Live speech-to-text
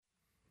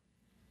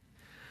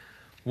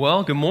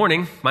Well, good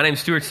morning. My name is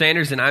Stuart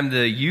Sanders, and I'm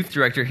the youth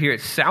director here at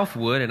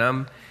Southwood, and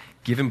I'm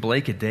giving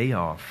Blake a day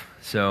off.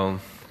 So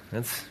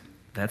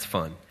that's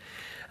fun.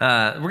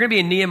 We're going to be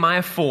in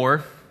Nehemiah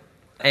 4,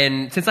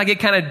 and since I get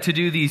kind of to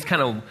do these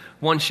kind of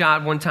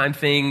one-shot, one-time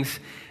things,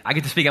 I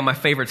get to speak on my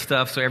favorite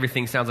stuff, so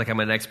everything sounds like I'm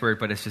an expert,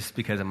 but it's just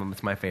because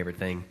it's my favorite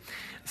thing.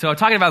 So I'm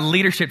talking about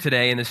leadership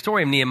today, and the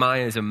story of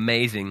Nehemiah is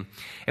amazing.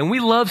 And we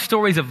love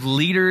stories of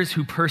leaders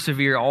who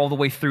persevere all the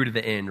way through to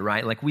the end,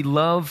 right? Like we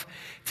love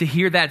to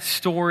hear that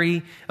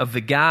story of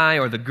the guy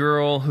or the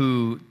girl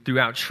who,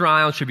 throughout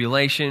trial,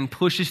 tribulation,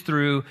 pushes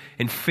through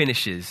and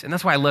finishes. And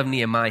that's why I love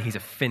Nehemiah. He's a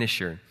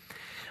finisher.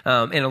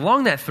 And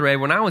along that thread,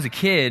 when I was a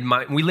kid,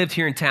 we lived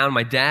here in town.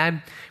 My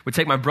dad would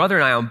take my brother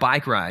and I on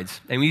bike rides.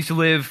 And we used to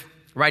live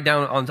right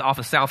down off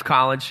of South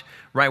College,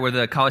 right where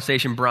the College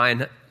Station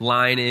Bryan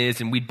line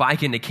is, and we'd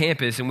bike into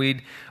campus, and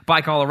we'd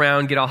bike all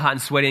around, get all hot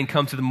and sweaty, and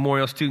come to the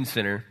Memorial Student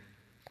Center,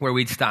 where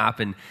we'd stop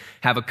and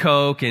have a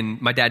Coke,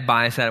 and my dad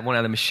buy us one out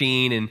of the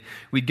machine, and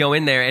we'd go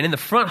in there, and in the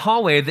front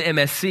hallway of the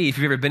MSC, if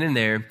you've ever been in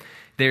there,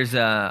 there's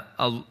a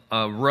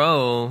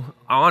row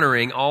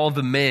honoring all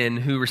the men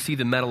who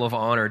received the Medal of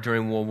Honor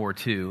during World War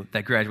II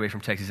that graduated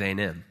from Texas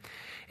A&M.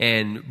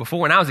 And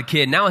before, when I was a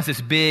kid, now it's this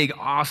big,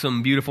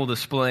 awesome, beautiful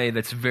display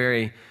that's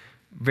very,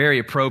 very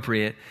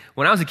appropriate.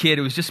 When I was a kid,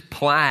 it was just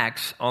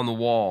plaques on the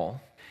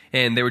wall.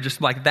 And they were just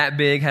like that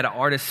big, had an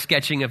artist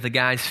sketching of the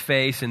guy's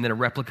face and then a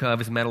replica of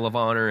his Medal of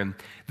Honor and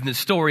the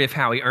story of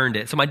how he earned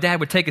it. So my dad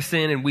would take us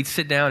in and we'd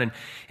sit down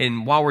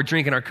and while we're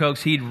drinking our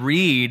Cokes, he'd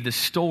read the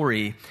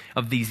story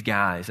of these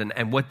guys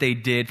and what they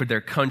did for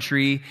their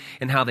country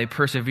and how they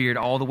persevered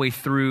all the way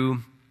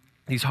through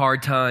these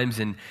hard times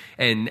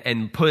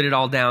and put it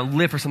all down,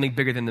 live for something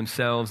bigger than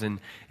themselves, and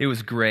it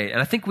was great. And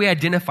I think we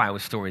identify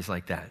with stories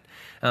like that.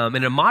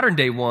 And a modern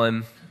day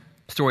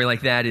story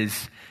like that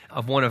is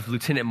of one of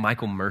Lieutenant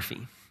Michael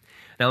Murphy.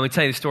 Now let me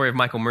tell you the story of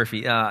Michael Murphy.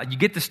 You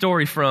get the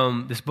story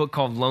from this book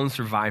called Lone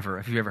Survivor,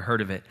 if you've ever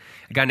heard of it.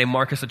 A guy named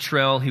Marcus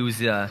Luttrell,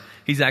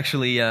 he's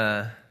actually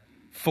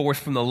fourth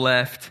from the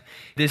left.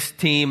 This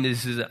team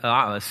is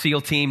a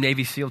SEAL team,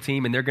 Navy SEAL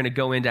team, and they're going to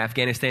go into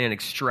Afghanistan and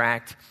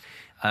extract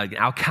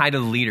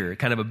Al-Qaeda leader,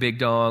 kind of a big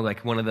dog,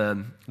 like one of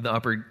the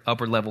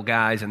upper level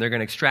guys, and they're going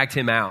to extract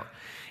him out.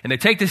 And they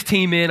take this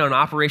team in on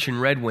Operation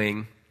Red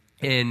Wing,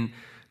 and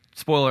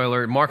spoiler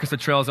alert, Marcus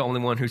Luttrell is the only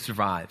one who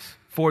survives.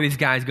 4 of these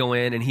guys go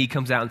in, and he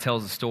comes out and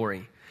tells the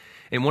story.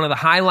 And one of the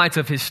highlights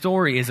of his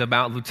story is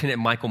about Lieutenant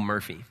Michael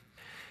Murphy.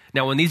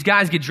 Now, when these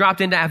guys get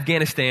dropped into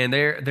Afghanistan,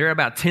 they're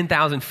about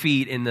 10,000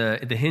 feet in the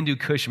Hindu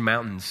Kush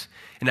mountains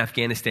in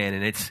Afghanistan,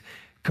 and it's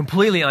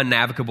completely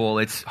unnavigable.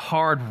 It's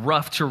hard,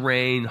 rough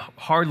terrain,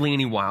 hardly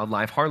any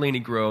wildlife, hardly any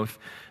growth.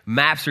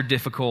 Maps are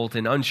difficult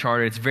and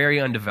uncharted. It's very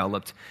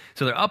undeveloped.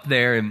 So they're up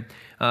there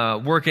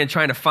and working,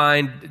 trying to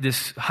find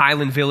this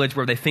highland village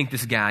where they think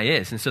this guy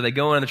is. And so they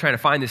go in and they're trying to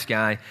find this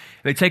guy.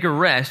 They take a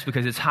rest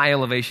because it's high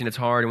elevation, it's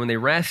hard. And when they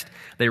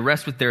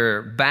rest with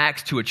their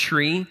backs to a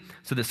tree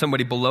so that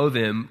somebody below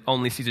them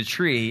only sees a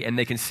tree and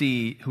they can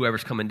see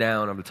whoever's coming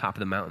down over the top of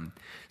the mountain.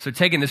 So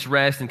taking this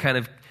rest and kind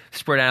of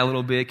spread out a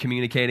little bit,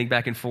 communicating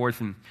back and forth,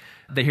 and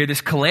they hear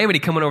this calamity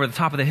coming over the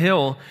top of the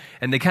hill,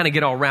 and they kind of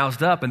get all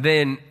roused up, and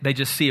then they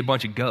just see a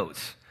bunch of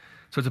goats.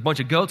 So it's a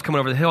bunch of goats coming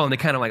over the hill, and they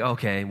kind of like,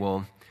 okay,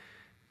 well,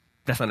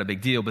 that's not a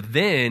big deal. But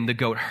then the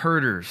goat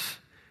herders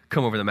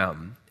come over the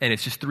mountain, and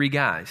it's just 3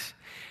 guys.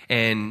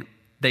 And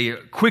they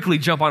quickly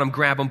jump on them,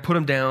 grab them, put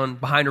them down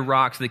behind a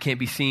rock so they can't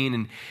be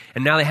seen.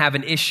 And now they have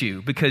an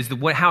issue because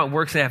how it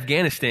works in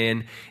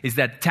Afghanistan is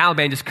that the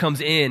Taliban just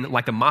comes in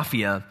like the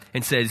mafia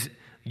and says,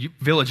 you,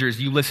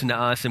 villagers, you listen to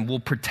us and we'll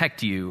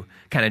protect you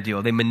kind of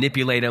deal. They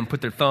manipulate them,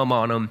 put their thumb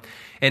on them.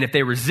 And if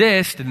they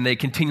resist, then they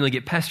continually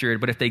get pestered.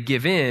 But if they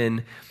give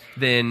in,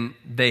 then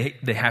they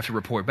have to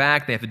report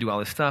back. They have to do all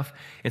this stuff.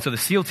 And so the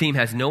SEAL team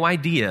has no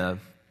idea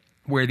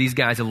where these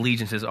guys'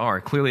 allegiances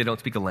are. Clearly they don't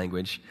speak the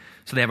language.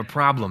 So they have a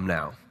problem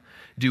now.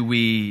 Do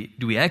we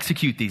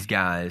execute these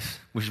guys,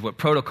 which is what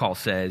protocol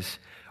says,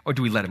 or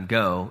do we let them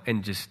go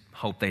and just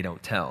hope they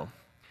don't tell?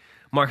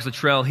 Marcus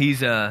Luttrell,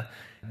 he's a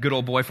good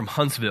old boy from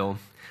Huntsville.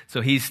 So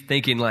he's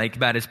thinking like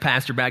about his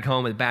pastor back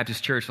home at the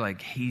Baptist church,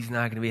 like he's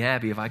not going to be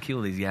happy if I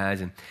kill these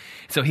guys. And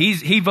so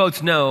he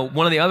votes no.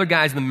 One of the other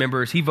guys in the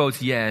members, he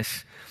votes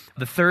yes.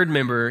 The third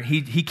member,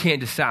 he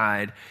can't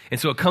decide. And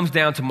so it comes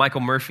down to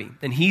Michael Murphy.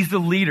 And he's the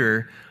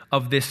leader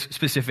of this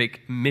specific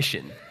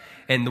mission.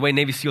 And the way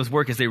Navy SEALs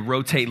work is they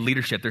rotate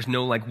leadership. There's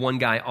no like one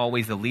guy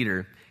always the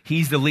leader.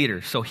 He's the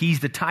leader. So he's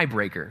the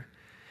tiebreaker.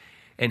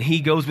 And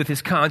he goes with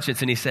his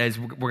conscience and he says,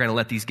 we're going to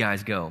let these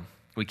guys go.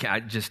 We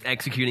can't just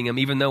executing them,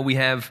 even though we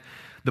have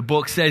the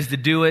book says to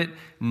do it.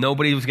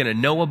 Nobody was going to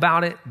know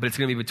about it, but it's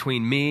going to be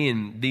between me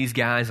and these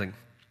guys. Like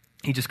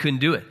he just couldn't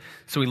do it,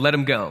 so we let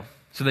them go.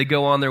 So they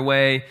go on their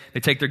way.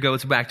 They take their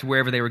goats back to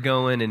wherever they were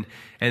going,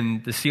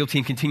 and the SEAL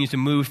team continues to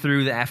move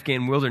through the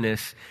Afghan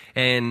wilderness.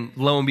 And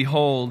lo and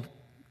behold,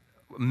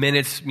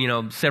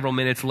 several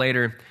minutes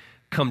later,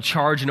 come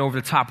charging over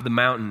the top of the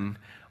mountain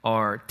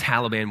are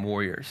Taliban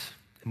warriors.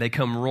 And they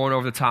come roaring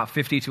over the top,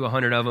 50 to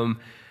 100 of them.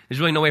 There's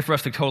really no way for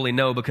us to totally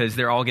know because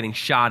they're all getting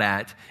shot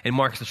at, and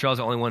Marcus Luttrell's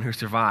the only one who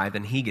survived,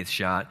 and he gets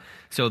shot.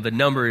 So the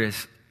number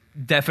is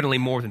definitely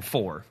more than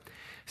 4.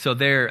 So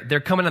they're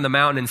coming on the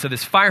mountain, and so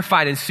this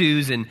firefight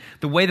ensues, and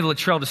the way that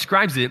Luttrell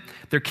describes it,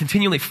 they're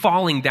continually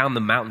falling down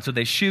the mountain. So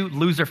they shoot,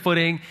 lose their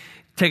footing,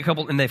 take a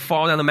couple, and they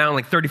fall down the mountain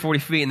like 30, 40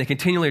 feet, and they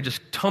continually are just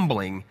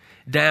tumbling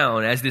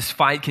down as this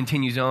fight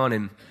continues on.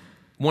 And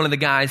one of the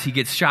guys, he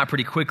gets shot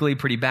pretty quickly,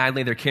 pretty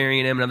badly. They're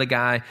carrying him. Another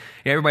guy,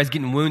 everybody's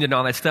getting wounded and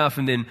all that stuff.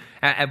 And then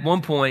at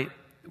one point,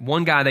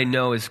 one guy they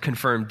know is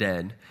confirmed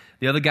dead.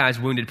 The other guy's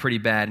wounded pretty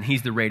bad, and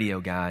he's the radio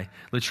guy.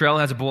 Luttrell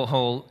has a bullet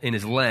hole in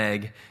his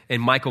leg,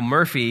 and Michael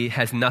Murphy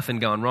has nothing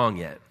gone wrong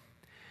yet.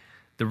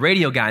 The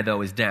radio guy,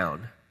 though, is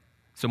down.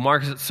 So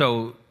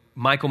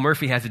Michael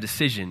Murphy has a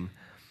decision.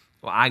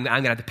 Well, I'm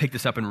going to have to pick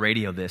this up and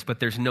radio this, but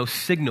there's no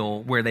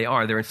signal where they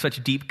are. They're in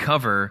such deep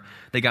cover.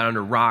 They got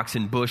under rocks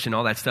and bush and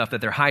all that stuff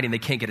that they're hiding. They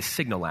can't get a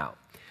signal out.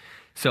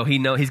 So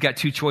he's got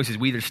 2 choices.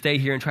 We either stay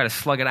here and try to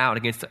slug it out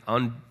against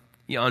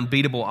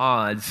unbeatable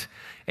odds,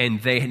 and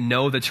they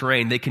know the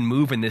terrain. They can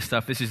move in this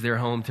stuff. This is their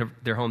home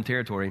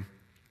territory.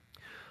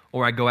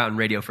 Or I go out and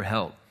radio for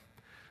help.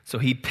 So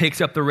he picks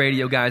up the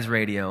radio guy's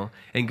radio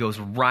and goes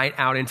right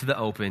out into the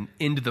open,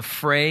 into the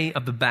fray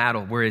of the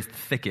battle where it's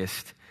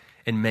thickest,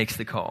 and makes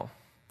the call.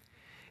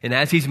 And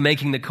as he's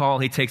making the call,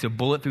 he takes a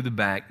bullet through the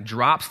back,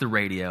 drops the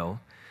radio.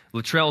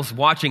 Luttrell's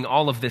watching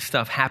all of this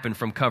stuff happen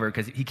from cover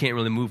because he can't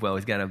really move well.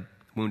 He's got a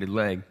wounded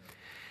leg.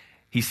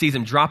 He sees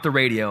him drop the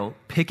radio,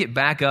 pick it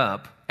back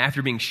up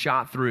after being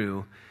shot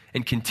through,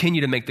 and continue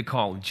to make the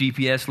call.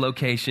 GPS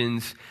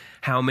locations,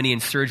 how many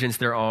insurgents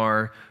there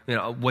are,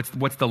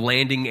 what's the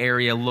landing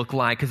area look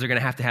like, because they're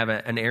going to have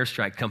an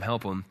airstrike come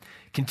help him.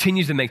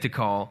 Continues to make the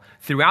call.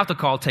 Throughout the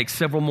call, takes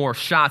several more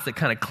shots that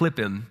kind of clip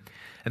him,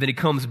 and then he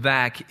comes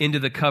back into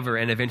the cover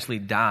and eventually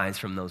dies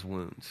from those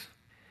wounds.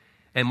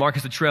 And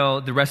Marcus Luttrell,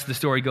 the rest of the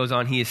story goes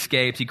on. He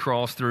escapes, he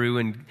crawls through,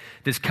 and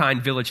this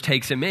kind village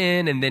takes him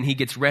in, and then he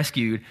gets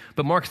rescued.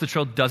 But Marcus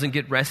Luttrell doesn't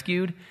get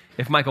rescued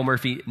if Michael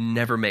Murphy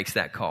never makes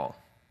that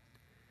call.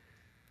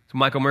 So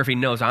Michael Murphy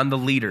knows, I'm the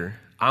leader.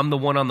 I'm the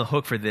one on the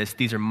hook for this.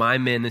 These are my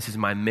men. This is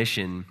my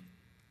mission.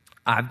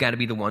 I've got to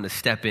be the one to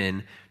step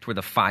in to where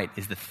the fight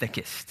is the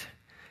thickest.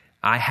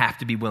 I have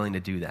to be willing to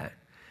do that.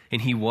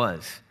 And he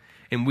was.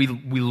 And we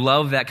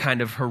love that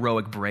kind of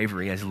heroic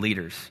bravery as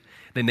leaders.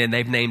 And then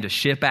they've named a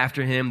ship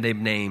after him. They've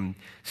named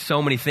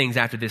so many things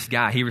after this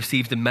guy. He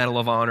received the Medal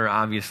of Honor,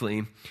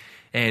 obviously.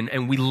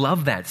 And we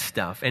love that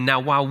stuff. And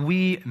now while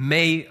we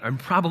may and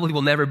probably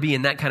will never be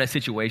in that kind of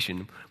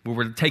situation where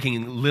we're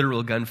taking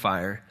literal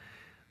gunfire,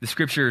 the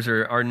scriptures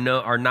are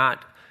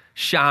not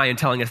shy in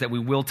telling us that we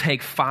will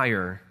take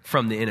fire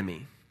from the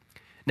enemy.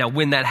 Now,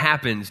 when that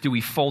happens, do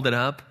we fold it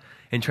up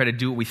and try to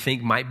do what we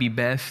think might be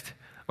best?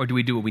 Or do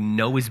we do what we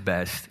know is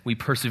best? We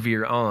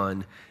persevere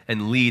on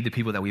and lead the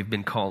people that we've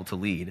been called to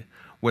lead,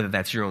 whether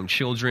that's your own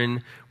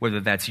children, whether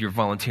that's your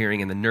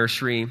volunteering in the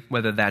nursery,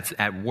 whether that's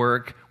at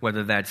work,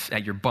 whether that's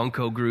at your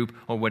bunco group,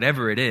 or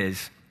whatever it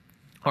is.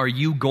 Are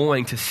you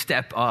going to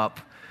step up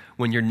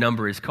when your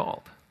number is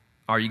called?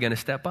 Are you going to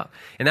step up?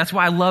 And that's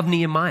why I love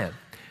Nehemiah,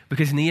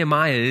 because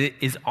Nehemiah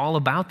is all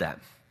about that.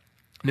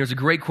 And there's a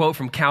great quote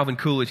from Calvin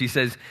Coolidge. He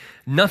says,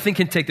 "Nothing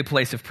can take the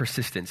place of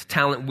persistence.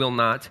 Talent will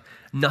not.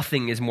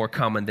 Nothing is more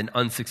common than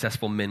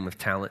unsuccessful men with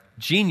talent.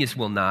 Genius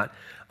will not.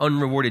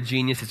 Unrewarded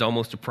genius is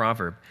almost a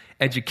proverb.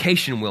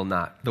 Education will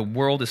not. The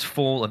world is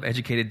full of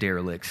educated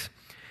derelicts.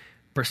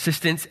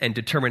 Persistence and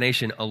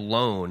determination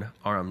alone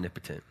are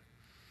omnipotent."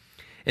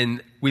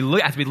 And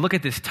as we look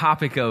at this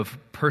topic of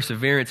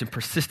perseverance and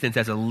persistence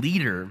as a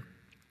leader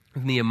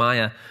of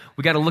Nehemiah,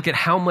 we got to look at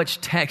how much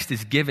text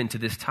is given to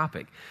this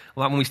topic. A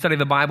lot when we study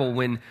the Bible,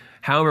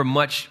 however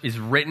much is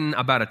written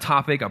about a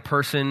topic, a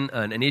person,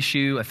 an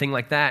issue, a thing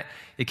like that,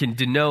 it can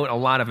denote a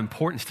lot of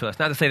importance to us.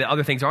 Not to say that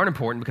other things aren't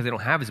important because they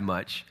don't have as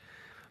much,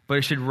 but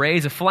it should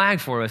raise a flag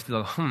for us to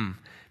go,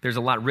 there's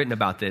a lot written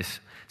about this.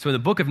 So in the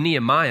book of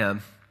Nehemiah,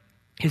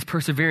 his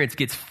perseverance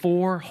gets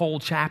 4 whole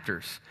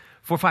chapters,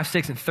 4, 5,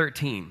 6, and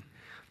 13.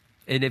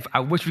 And I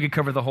wish we could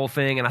cover the whole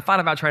thing, and I thought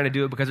about trying to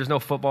do it because there's no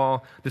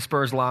football, the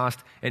Spurs lost,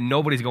 and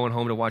nobody's going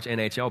home to watch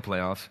NHL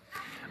playoffs.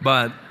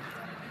 But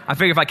I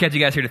figure if I catch you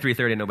guys here to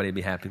 3:30, nobody would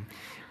be happy.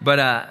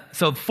 But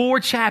so 4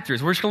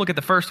 chapters. We're just going to look at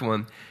the first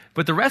one.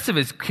 But the rest of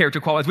his character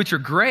qualities, which are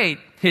great,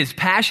 his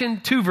passion,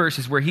 2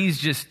 verses where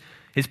his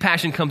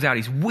passion comes out.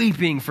 He's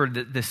weeping for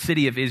the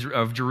city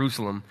of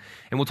Jerusalem.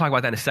 And we'll talk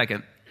about that in a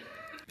second.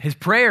 His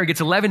prayer gets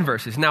 11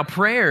 verses. Now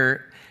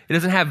prayer, it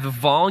doesn't have the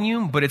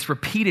volume, but it's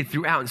repeated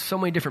throughout in so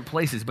many different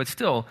places. But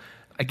still,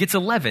 it gets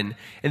 11.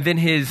 And then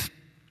his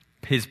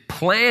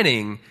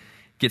planning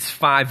gets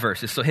 5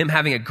 verses. So him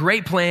having a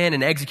great plan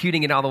and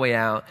executing it all the way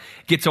out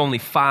gets only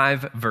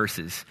 5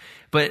 verses.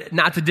 But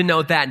not to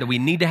denote that we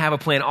need to have a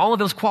plan. All of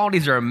those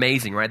qualities are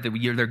amazing, right?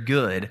 They're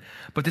good.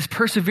 But this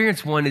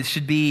perseverance one,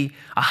 should be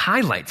a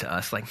highlight to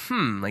us.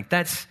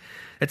 That's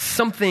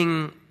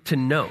something to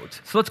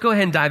note. So let's go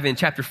ahead and dive in.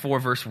 Chapter 4,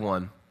 verse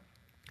 1.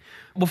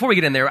 Before we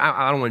get in there,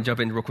 I don't want to jump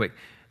in real quick.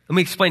 Let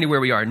me explain to you where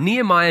we are.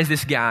 Nehemiah is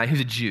this guy who's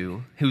a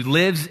Jew who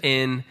lives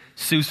in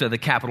Susa, the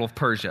capital of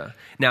Persia.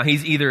 Now,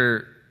 he's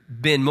either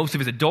been most of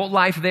his adult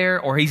life there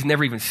or he's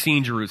never even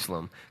seen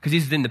Jerusalem because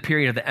he's in the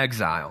period of the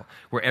exile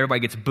where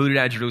everybody gets booted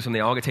out of Jerusalem. They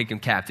all get taken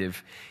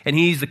captive. And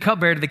he's the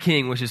cupbearer to the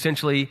king, which is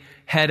essentially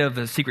head of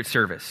the Secret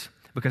Service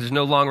because there's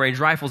no long-range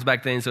rifles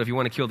back then, so if you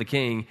want to kill the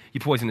king, you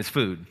poison his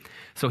food.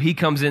 So he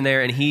comes in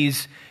there and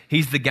he's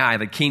the guy.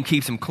 The king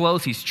keeps him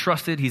close. He's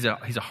trusted. He's a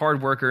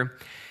hard worker.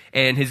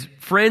 And his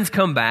friends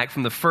come back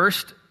from the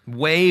first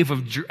wave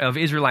of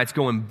Israelites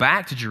going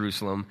back to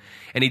Jerusalem,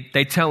 and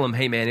they tell him,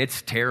 hey man,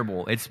 it's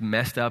terrible. It's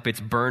messed up. It's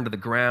burned to the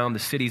ground. The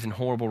city's in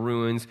horrible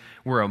ruins.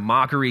 We're a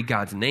mockery.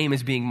 God's name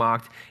is being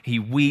mocked. He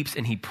weeps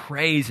and he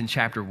prays in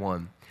chapter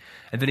 1.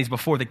 And then he's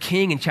before the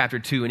king in chapter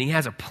 2, and he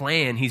has a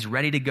plan. He's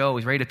ready to go.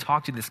 He's ready to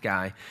talk to this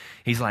guy.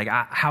 He's like,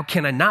 how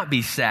can I not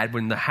be sad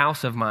when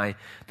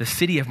the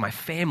city of my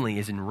family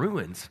is in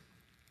ruins?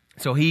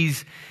 So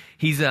he's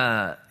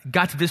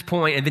got to this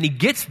point, and then he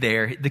gets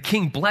there. The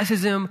king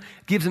blesses him,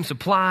 gives him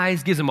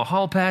supplies, gives him a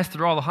hall pass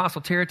through all the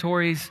hostile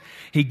territories.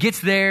 He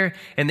gets there,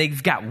 and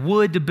he's got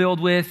wood to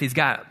build with. He's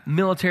got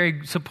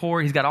military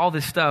support. He's got all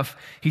this stuff.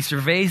 He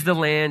surveys the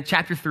land.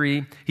 Chapter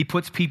 3, he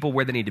puts people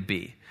where they need to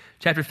be.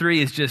 Chapter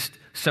 3 is just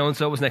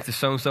so-and-so was next to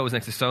so-and-so was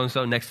next to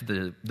so-and-so next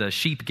to the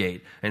sheep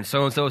gate. And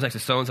so-and-so was next to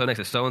so-and-so next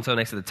to so-and-so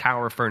next to the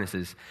tower of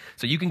furnaces.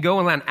 So you can go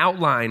and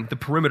outline the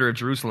perimeter of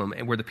Jerusalem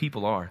and where the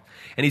people are.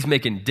 And he's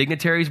making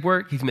dignitaries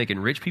work. He's making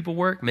rich people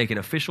work, making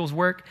officials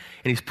work.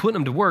 And he's putting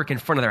them to work in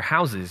front of their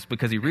houses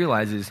because he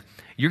realizes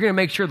you're going to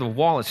make sure the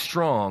wall is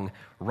strong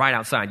right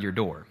outside your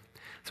door.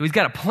 So he's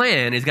got a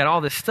plan. He's got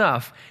all this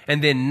stuff.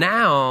 And then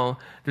now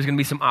there's going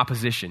to be some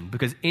opposition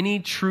because any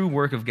true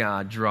work of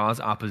God draws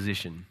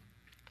opposition.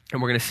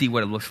 And we're going to see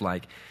what it looks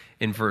like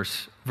in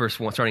verse 1,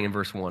 starting in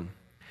verse 1.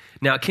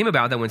 Now it came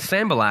about that when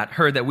Sanballat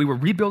heard that we were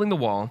rebuilding the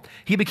wall,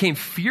 he became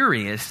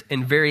furious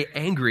and very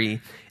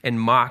angry and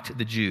mocked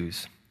the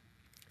Jews.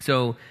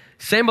 So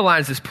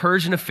Sanballat is this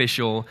Persian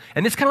official,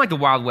 and it's kind of like the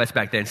Wild West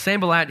back then.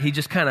 Sanballat, you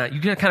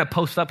kind of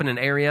post up in an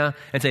area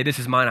and say, this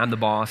is mine, I'm the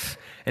boss.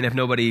 And if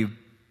nobody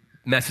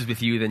messes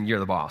with you, then you're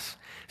the boss.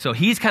 So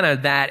he's kind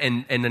of that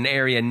in an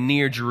area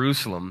near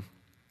Jerusalem.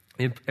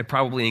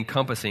 Probably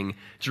encompassing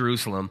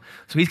Jerusalem.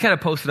 So he's kind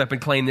of posted up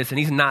and claimed this, and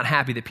he's not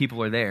happy that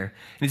people are there.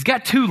 And he's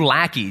got two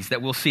lackeys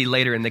that we'll see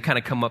later, and they kind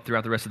of come up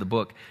throughout the rest of the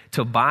book,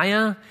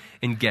 Tobiah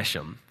and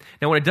Geshem.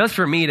 Now, what it does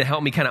for me to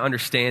help me kind of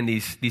understand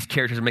these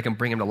characters and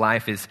bring them to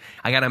life is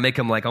I got to make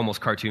them like almost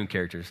cartoon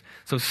characters.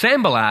 So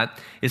Sanballat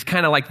is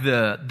kind of like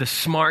the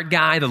smart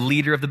guy, the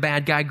leader of the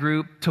bad guy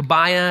group.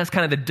 Tobiah is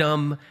kind of the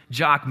dumb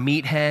jock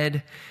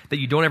meathead that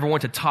you don't ever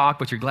want to talk,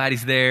 but you're glad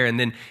he's there. And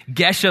then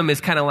Geshem is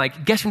kind of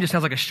like, Geshem just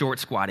sounds like a short,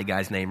 squatty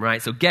guy's name,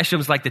 right? So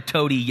Geshem's like the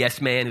toady yes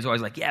man who's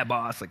always like, yeah,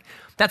 boss. Like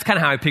that's kind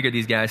of how I picture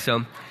these guys.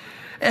 So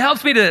it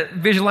helps me to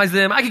visualize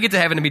them. I could get to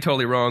heaven and be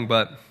totally wrong,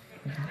 but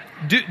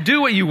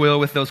do what you will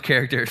with those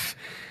characters.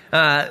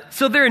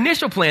 So their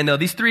initial plan, though,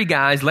 these three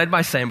guys led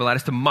by Sanballat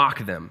is to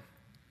mock them.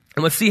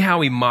 And let's see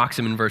how he mocks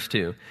them in verse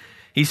 2.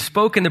 He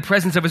spoke in the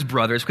presence of his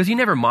brothers, because you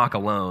never mock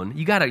alone.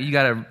 You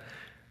gotta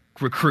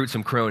recruit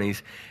some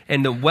cronies.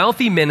 And the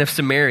wealthy men of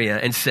Samaria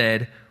and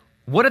said,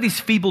 what are these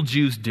feeble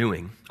Jews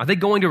doing? Are they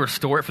going to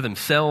restore it for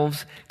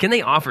themselves? Can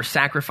they offer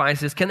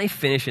sacrifices? Can they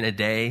finish in a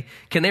day?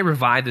 Can they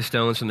revive the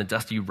stones from the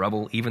dusty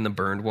rubble, even the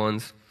burned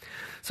ones?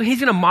 So he's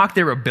going to mock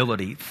their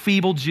ability.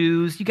 Feeble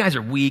Jews, you guys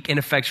are weak,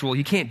 ineffectual,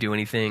 you can't do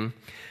anything.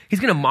 He's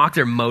going to mock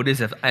their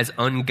motives as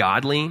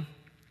ungodly,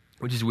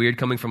 which is weird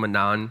coming from a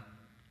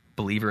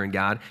non-believer in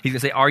God. He's going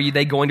to say,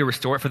 they going to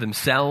restore it for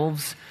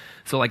themselves?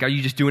 So like, are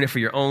you just doing it for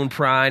your own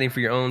pride and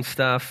for your own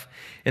stuff?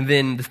 And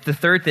then the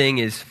third thing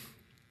is,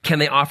 can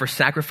they offer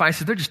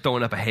sacrifices? They're just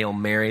throwing up a Hail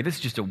Mary. This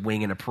is just a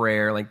wing and a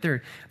prayer. Like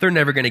they're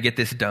never going to get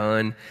this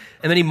done.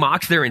 And then he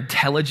mocks their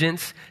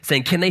intelligence,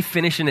 saying, can they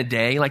finish in a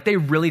day? Like they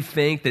really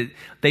think that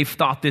they've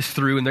thought this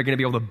through and they're going to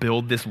be able to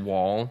build this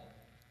wall.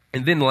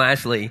 And then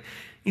lastly,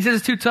 he says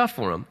it's too tough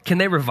for them. Can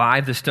they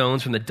revive the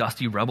stones from the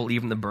dusty rubble,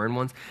 even the burned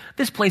ones?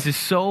 This place is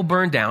so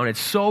burned down.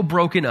 It's so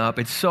broken up.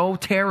 It's so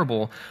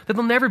terrible that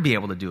they'll never be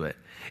able to do it.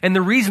 And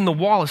the reason the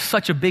wall is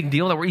such a big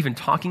deal that we're even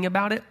talking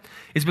about it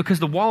is because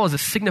the wall is a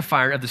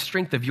signifier of the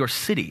strength of your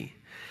city.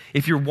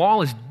 If your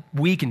wall is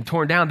weak and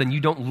torn down, then you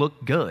don't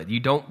look good. You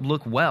don't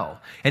look well.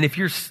 And if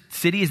your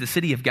city is the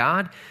city of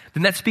God,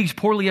 then that speaks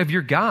poorly of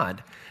your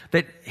God,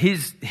 that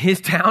his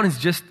town is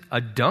just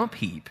a dump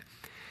heap.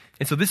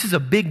 And so this is a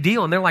big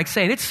deal. And they're like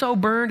saying, it's so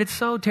burned, it's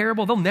so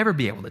terrible, they'll never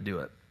be able to do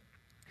it.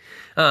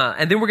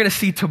 And then we're going to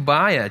see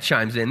Tobiah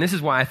chimes in. This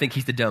is why I think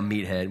he's the dumb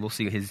meathead. We'll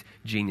see his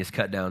genius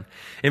cut down.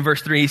 In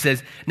verse 3, he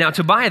says, now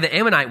Tobiah the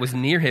Ammonite was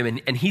near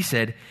him, and he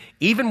said,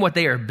 even what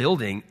they are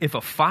building, if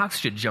a fox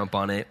should jump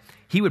on it,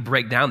 he would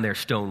break down their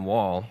stone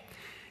wall.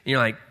 And you're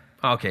like,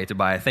 okay,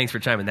 Tobiah, thanks for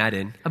chiming that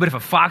in. But if a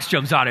fox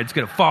jumps on it, it's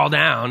going to fall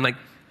down. Like,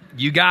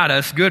 you got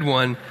us, good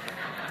one.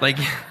 Like,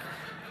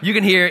 you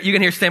can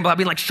hear Sanballat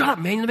being like, shut up,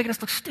 man, you're making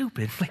us look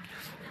stupid. Like,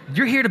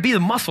 you're here to be the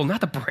muscle, not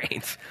the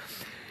brains.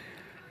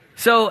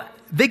 So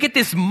they get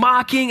this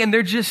mocking, and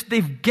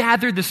they've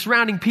gathered the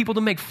surrounding people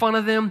to make fun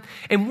of them.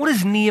 And what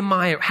does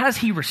Nehemiah, how does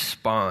he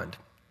respond?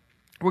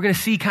 We're going to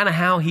see kind of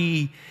how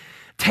he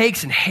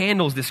takes and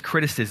handles this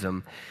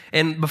criticism.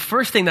 And the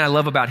first thing that I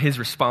love about his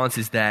response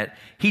is that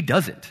he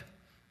doesn't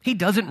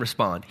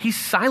respond. He's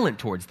silent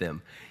towards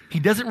them. He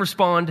doesn't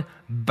respond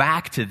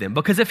back to them.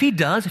 Because if he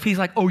does, if he's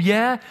like, oh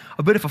yeah,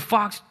 I bet if a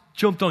fox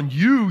jumped on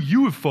you,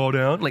 you would fall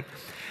down. Like,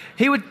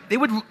 it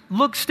would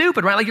look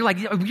stupid, right?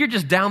 Like you're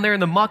just down there in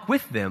the muck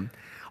with them.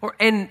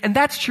 And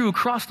that's true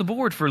across the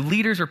board for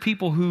leaders or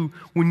people who,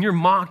 when you're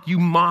mocked, you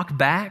mock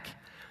back.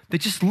 That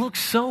just looks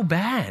so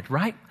bad,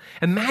 right?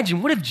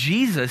 Imagine, what if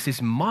Jesus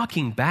is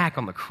mocking back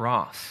on the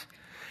cross?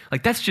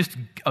 Like, that's just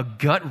a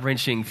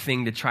gut-wrenching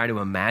thing to try to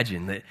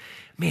imagine,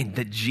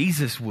 that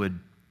Jesus would,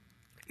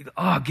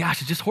 oh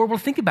gosh, it's just horrible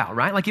to think about,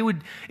 right? Like, it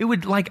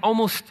would like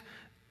almost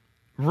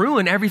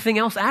ruin everything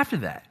else after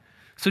that.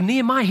 So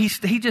Nehemiah, he's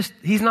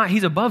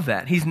above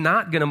that. He's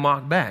not going to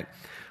mock back.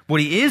 What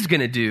he is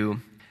going to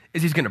do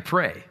is he's going to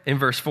pray in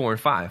verse 4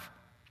 and 5.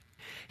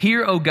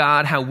 Hear, O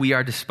God, how we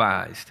are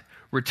despised.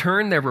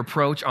 Return their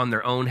reproach on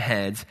their own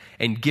heads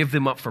and give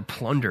them up for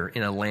plunder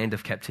in a land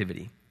of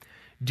captivity.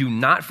 Do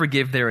not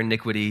forgive their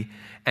iniquity,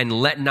 and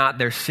let not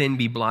their sin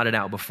be blotted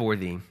out before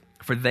thee,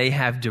 for they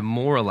have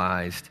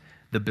demoralized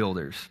the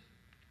builders.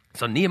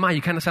 So Nehemiah,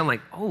 you kind of sound like,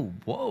 oh,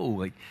 whoa,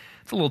 like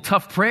it's a little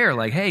tough prayer,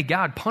 like, hey,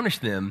 God, punish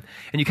them.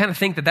 And you kind of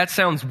think that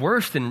sounds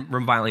worse than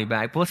reviling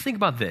back. But let's think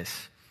about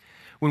this.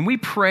 When we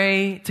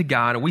pray to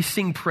God and we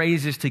sing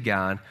praises to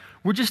God,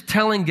 we're just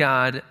telling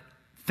God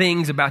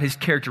things about his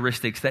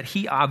characteristics that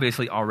he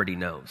obviously already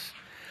knows.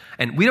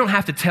 And we don't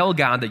have to tell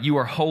God that you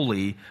are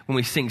holy when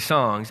we sing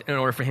songs in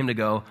order for him to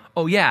go,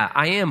 oh yeah,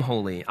 I am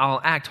holy. I'll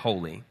act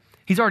holy.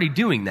 He's already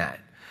doing that.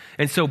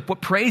 And so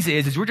what praise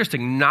is we're just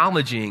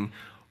acknowledging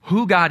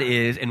who God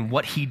is and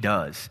what he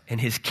does and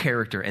his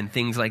character and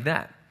things like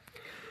that.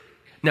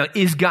 Now,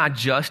 is God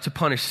just to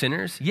punish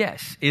sinners?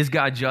 Yes. Is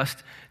God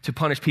just to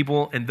punish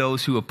people and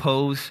those who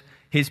oppose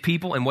his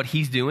people and what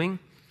he's doing?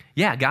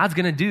 Yeah, God's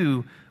going to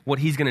do what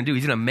he's going to do.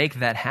 He's going to make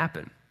that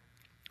happen.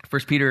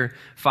 1 Peter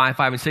 5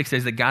 and 6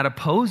 says that God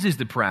opposes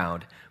the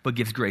proud, but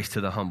gives grace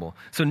to the humble.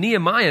 So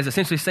Nehemiah is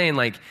essentially saying,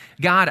 like,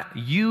 God,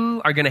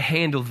 you are going to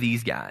handle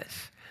these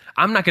guys.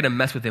 I'm not going to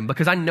mess with them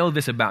because I know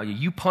this about you.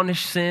 You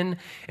punish sin,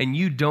 and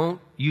you don't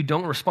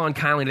respond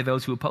kindly to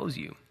those who oppose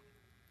you.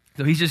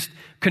 So he's just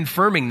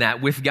confirming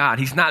that with God.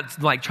 He's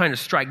not like trying to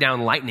strike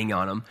down lightning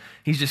on them.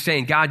 He's just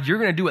saying, God, you're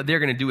going to do what they're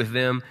going to do with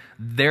them.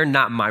 They're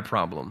not my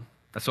problem.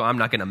 So I'm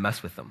not going to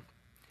mess with them.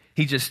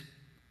 He just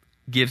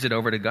gives it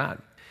over to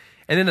God.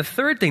 And then the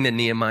third thing that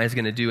Nehemiah is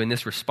going to do in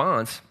this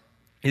response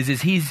is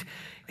he's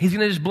going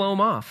to just blow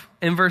them off.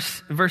 In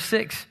verse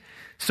 6,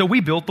 so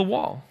we built the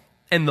wall,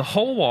 and the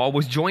whole wall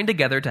was joined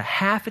together to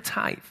half its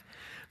height,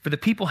 for the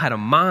people had a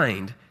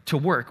mind to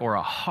work, or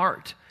a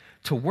heart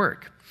to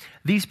work.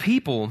 These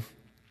people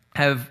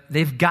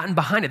they've gotten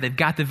behind it. They've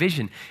got the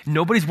vision.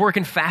 Nobody's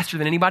working faster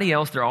than anybody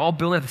else. They're all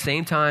building at the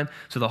same time.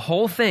 So the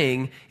whole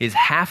thing is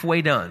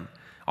halfway done.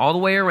 All the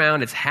way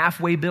around, it's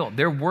halfway built.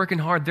 They're working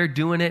hard. They're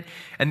doing it.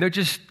 And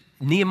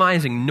Nehemiah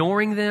is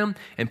ignoring them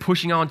and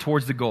pushing on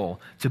towards the goal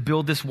to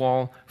build this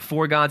wall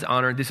for God's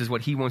honor. This is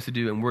what he wants to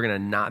do, and we're going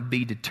to not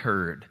be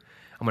deterred.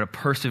 I'm going to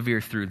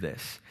persevere through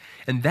this.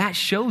 And that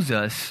shows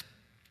us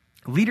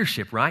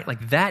leadership, right?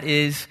 Like, that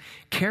is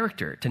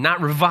character, to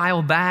not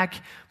revile back,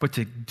 but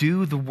to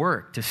do the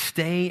work, to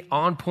stay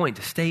on point,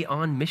 to stay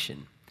on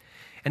mission.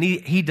 And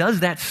he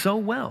does that so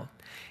well.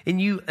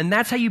 And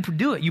that's how you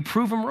do it. You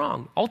prove them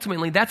wrong.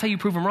 Ultimately, that's how you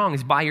prove them wrong,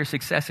 is by your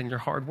success and your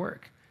hard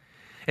work.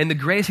 And the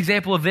greatest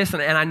example of this,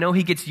 and I know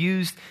he gets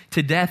used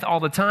to death all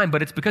the time,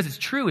 but it's because it's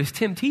true, is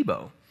Tim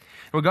Tebow.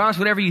 Regardless,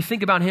 whatever you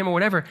think about him or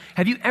whatever,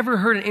 have you ever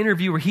heard an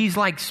interview where he's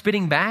like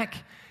spitting back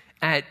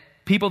at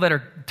people that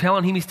are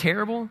telling him he's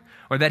terrible,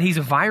 or that he's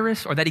a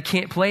virus, or that he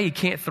can't play, he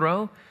can't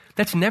throw?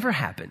 That's never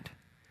happened.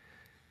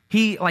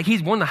 He's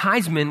won the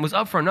Heisman, was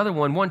up for another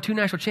one, won 2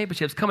 national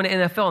championships, coming to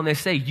NFL, and they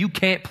say, you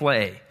can't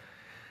play.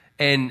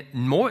 And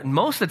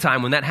most of the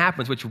time when that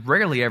happens, which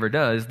rarely ever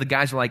does, the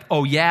guys are like,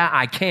 oh yeah,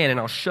 I can, and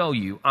I'll show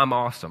you. I'm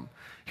awesome.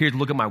 Here,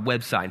 look at my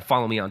website and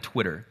follow me on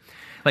Twitter.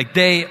 But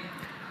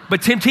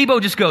Tim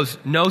Tebow just goes,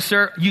 no,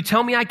 sir, you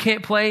tell me I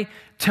can't play,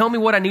 tell me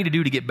what I need to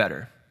do to get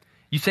better.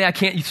 You say I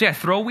can't, you say I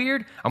throw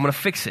weird, I'm going to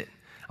fix it.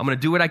 I'm going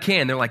to do what I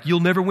can. They're like, you'll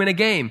never win a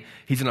game.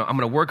 I'm going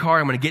to work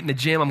hard. I'm going to get in the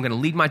gym. I'm going to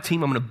lead my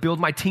team. I'm going to build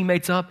my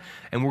teammates up,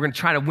 and we're going to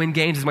try to win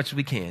games as much as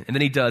we can. And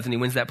then he does, and he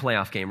wins that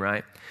playoff game,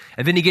 right?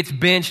 And then he gets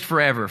benched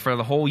forever for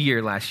the whole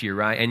year last year,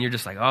 right? And you're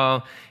just like,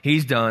 oh,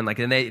 he's done. Like,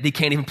 and they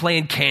can't even play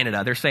in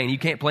Canada. They're saying you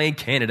can't play in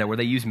Canada where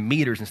they use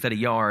meters instead of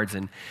yards.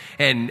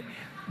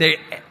 But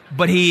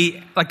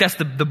that's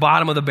the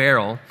bottom of the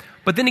barrel.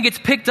 But then he gets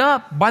picked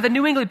up by the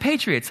New England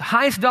Patriots,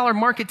 highest dollar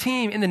market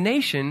team in the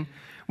nation,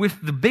 with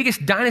the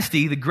biggest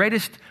dynasty, the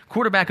greatest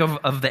quarterback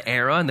of the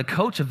era and the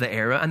coach of the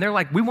era. And they're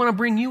like, we want to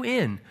bring you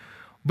in.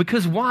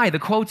 Because why? The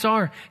quotes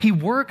are, he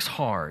works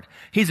hard.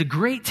 He's a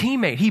great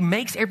teammate. He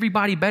makes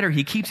everybody better.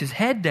 He keeps his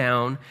head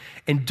down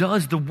and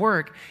does the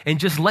work and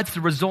just lets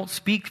the results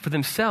speak for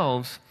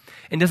themselves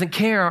and doesn't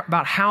care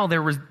about how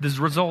these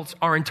results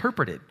are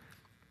interpreted.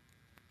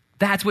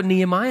 That's what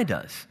Nehemiah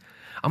does.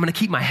 I'm going to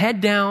keep my head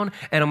down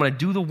and I'm going to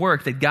do the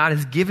work that God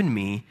has given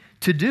me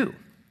to do.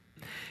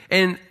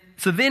 And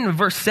so then in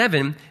verse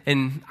 7,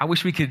 and I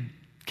wish we could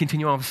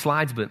continue on with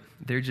slides, but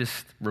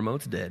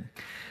remote's dead.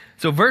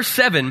 So verse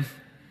 7,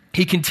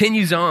 he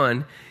continues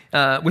on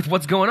with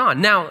what's going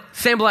on. Now,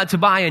 Sanballat,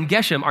 Tobiah, and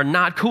Geshem are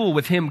not cool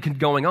with him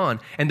going on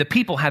and the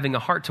people having a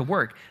heart to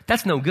work.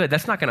 That's no good.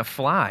 That's not going to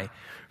fly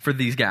for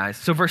these guys.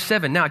 So verse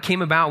 7, now it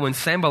came about when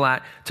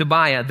Sanballat,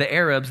 Tobiah, the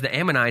Arabs, the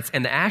Ammonites,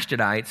 and the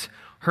Ashdodites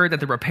heard that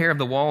the repair of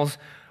the walls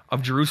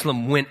of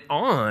Jerusalem went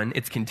on,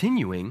 it's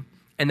continuing,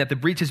 and that the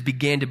breaches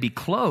began to be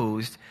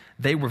closed,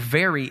 they were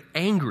very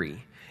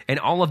angry. And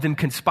all of them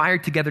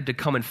conspired together to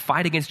come and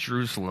fight against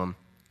Jerusalem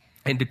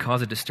and to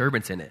cause a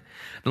disturbance in it.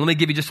 Now, let me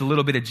give you just a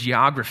little bit of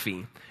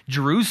geography.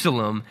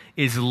 Jerusalem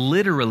is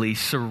literally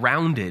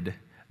surrounded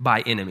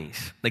by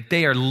enemies. Like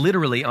they are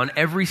literally on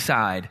every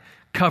side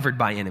covered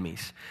by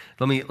enemies.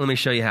 Let me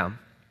show you how.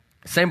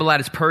 Sanballat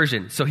is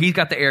Persian, so he's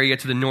got the area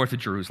to the north of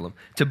Jerusalem.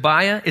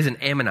 Tobiah is an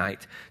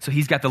Ammonite, so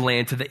he's got the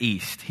land to the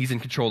east. He's in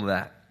control of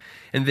that.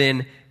 And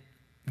then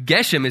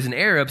Geshem is an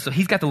Arab, so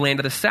he's got the land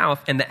to the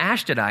south, and the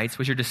Ashdodites,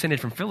 which are descended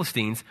from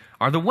Philistines,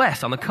 are the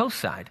west, on the coast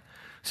side.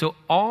 So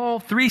all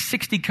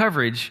 360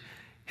 coverage,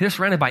 they're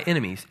surrounded by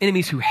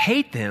enemies who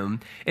hate them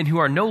and who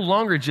are no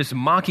longer just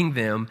mocking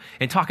them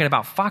and talking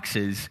about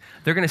foxes.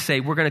 They're going to say,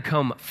 we're going to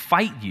come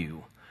fight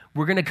you.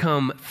 We're going to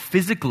come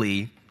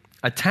physically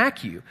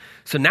attack you.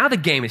 So now the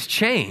game has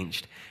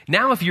changed.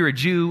 Now if you're a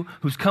Jew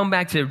who's come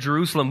back to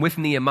Jerusalem with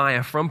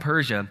Nehemiah from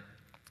Persia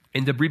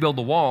and to rebuild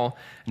the wall,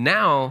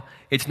 now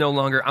it's no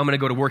longer, I'm going to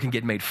go to work and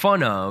get made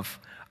fun of.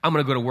 I'm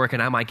going to go to work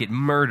and I might get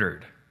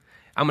murdered.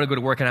 I'm going to go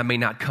to work and I may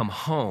not come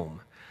home.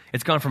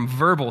 It's gone from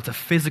verbal to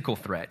physical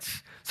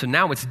threats. So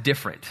now it's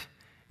different.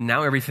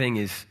 Now everything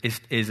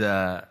is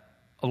a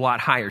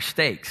lot higher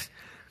stakes.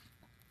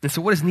 And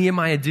so what does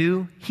Nehemiah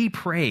do? He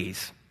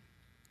prays.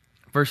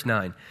 Verse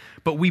 9,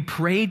 but we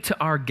prayed to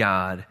our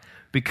God.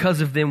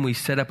 Because of them, we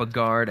set up a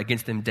guard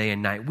against them day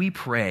and night. We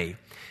pray.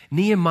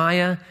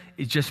 Nehemiah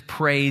just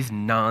prays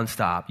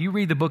nonstop. You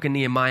read the book of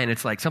Nehemiah and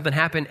it's like something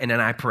happened and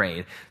then I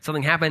prayed.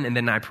 Something happened and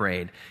then I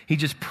prayed. He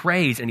just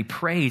prays and he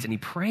prays and he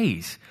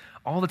prays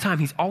all the time.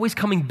 He's always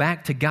coming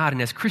back to God.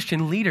 And as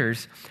Christian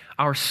leaders,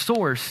 our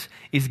source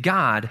is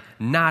God,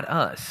 not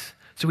us.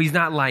 So he's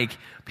not like,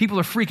 people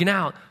are freaking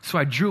out, so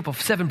I drew up a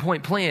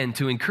 7-point plan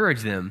to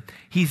encourage them.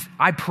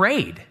 I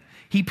prayed.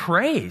 He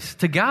prays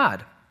to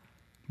God.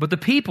 But the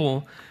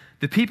people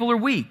are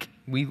weak.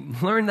 We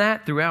learn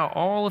that throughout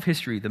all of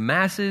history. The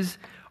masses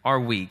are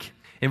weak.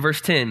 In verse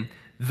 10,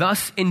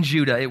 thus in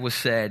Judah it was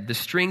said, the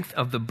strength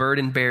of the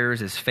burden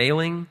bearers is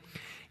failing,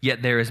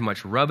 yet there is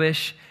much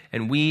rubbish,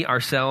 and we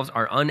ourselves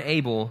are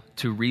unable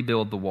to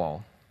rebuild the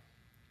wall.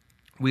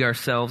 We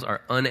ourselves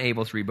are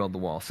unable to rebuild the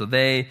wall. So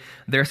they're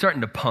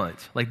starting to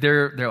punt. Like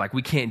they're like,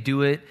 we can't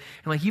do it.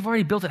 And like, you've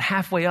already built it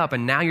halfway up,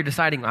 and now you're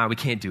deciding, we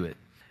can't do it.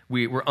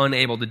 We're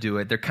unable to do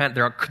it.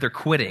 They're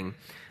quitting.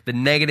 The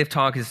negative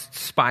talk is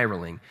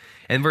spiraling.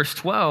 And verse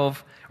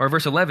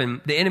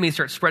 11, the enemy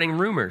starts spreading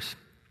rumors.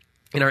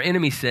 And our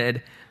enemy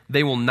said,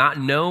 they will not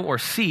know or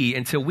see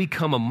until we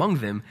come among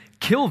them,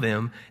 kill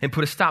them, and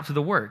put a stop to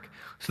the work.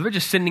 So they're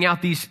just sending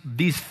out these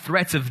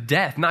threats of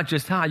death, not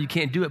just, you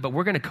can't do it, but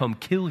we're going to come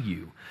kill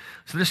you.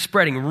 So they're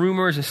spreading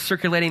rumors and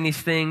circulating these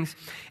things.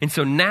 And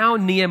so now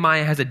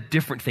Nehemiah has a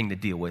different thing to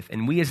deal with.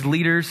 And we as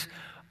leaders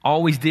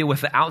always deal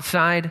with the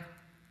outside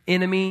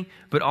enemy,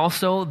 but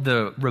also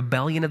the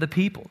rebellion of the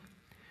people.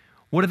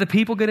 What are the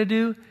people going to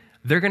do?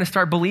 They're going to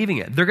start believing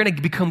it. They're going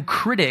to become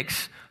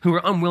critics who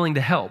are unwilling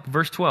to help.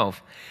 Verse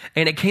 12,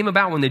 and it came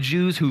about when the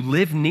Jews who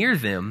lived near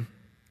them,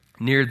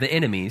 near the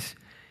enemies,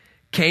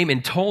 came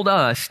and told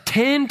us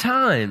 10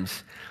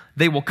 times,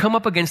 they will come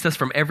up against us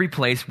from every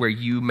place where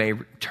you may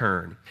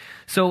turn.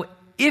 So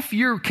if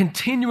you're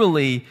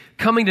continually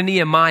coming to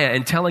Nehemiah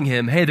and telling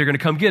him, hey, they're going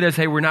to come get us,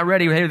 hey, we're not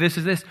ready, hey, this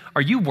is this,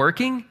 are you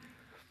working?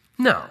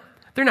 No.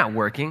 They're not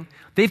working.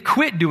 They've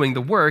quit doing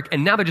the work,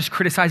 and now they're just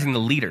criticizing the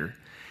leader.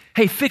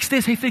 Hey, fix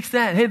this. Hey, fix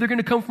that. Hey, they're going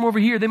to come from over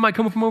here. They might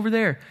come from over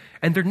there.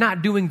 And they're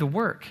not doing the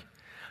work.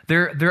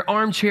 They're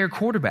armchair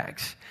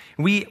quarterbacks.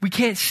 We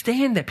can't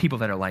stand that people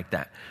that are like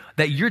that.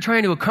 That you're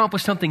trying to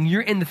accomplish something,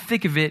 you're in the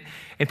thick of it,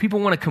 and people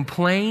want to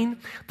complain.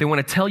 They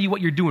want to tell you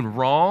what you're doing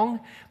wrong,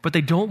 but they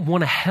don't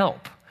want to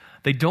help.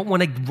 They don't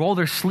want to roll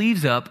their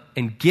sleeves up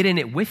and get in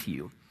it with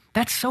you.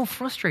 That's so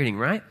frustrating,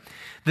 right?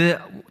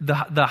 The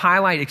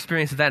highlight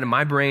experience of that in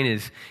my brain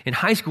is in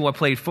high school, I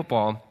played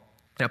football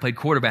and I played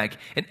quarterback,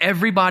 and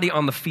everybody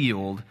on the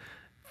field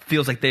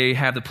feels like they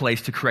have the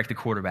place to correct the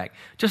quarterback.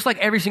 Just like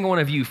every single one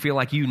of you feel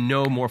like you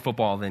know more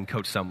football than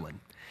Coach Sumlin.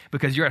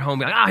 Because you're at home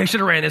like, he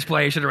should have ran this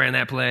play, he should have ran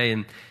that play,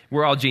 and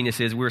we're all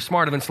geniuses. We're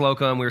smarter than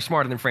Slocum, we're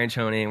smarter than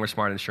Franchoni, and we're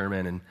smarter than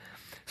Sherman, and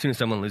As soon as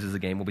someone loses the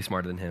game, we'll be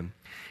smarter than him.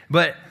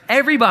 But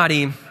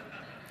everybody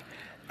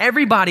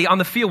on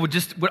the field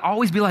would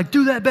always be like,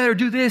 do that better,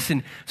 do this.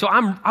 And so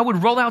I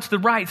would roll out to the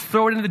right,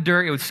 throw it into the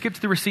dirt. It would skip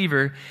to the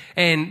receiver.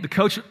 And the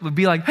coach would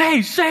be like,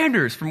 hey,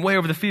 Sanders, from way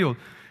over the field.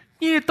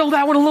 You need to throw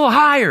that one a little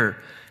higher.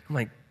 I'm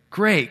like,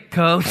 great,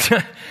 coach.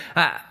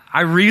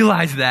 I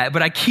realize that,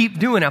 but I keep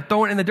doing it. I'm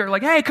throwing it in the dirt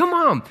like, hey, come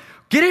on,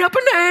 get it up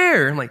in the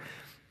air. I'm like,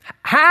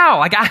 how?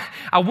 Like,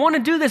 I want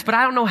to do this, but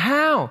I don't know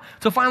how.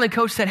 So finally,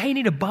 coach said, hey, you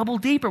need to bubble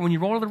deeper. When you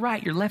roll to the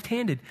right, you're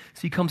left-handed.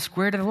 So you come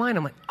square to the line.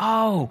 I'm like,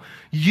 oh,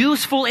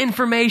 useful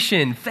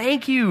information.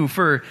 Thank you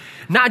for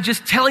not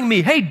just telling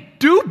me, hey,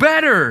 do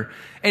better,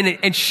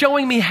 and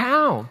showing me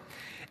how.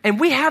 And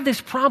we have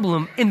this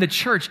problem in the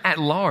church at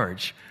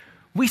large.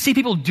 We see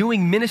people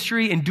doing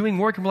ministry and doing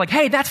work, and we're like,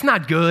 hey, that's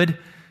not good,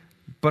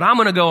 but I'm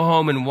going to go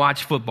home and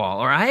watch football.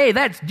 Or, hey,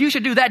 you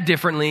should do that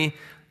differently,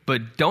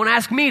 but don't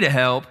ask me to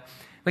help.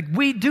 Like,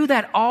 we do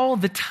that all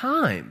the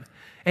time.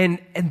 And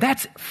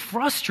that's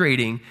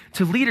frustrating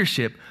to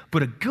leadership,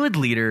 but a good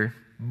leader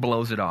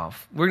blows it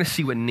off. We're going to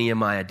see what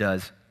Nehemiah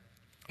does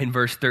in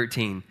verse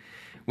 13.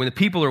 When the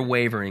people are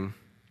wavering,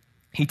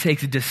 he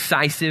takes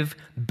decisive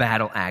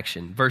battle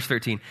action. Verse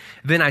 13,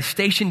 then I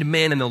stationed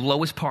men in the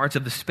lowest parts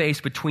of the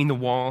space between the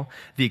wall,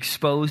 the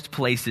exposed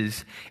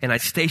places, and I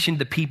stationed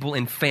the people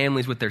in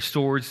families with their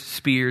swords,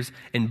 spears,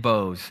 and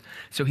bows.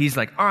 So he's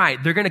like, all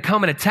right, they're going to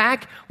come and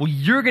attack. Well,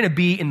 you're going to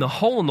be in the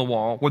hole in the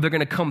wall where they're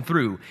going to come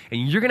through,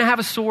 and you're going to have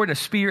a sword and a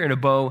spear and a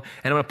bow,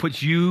 and I'm going to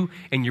put you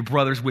and your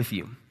brothers with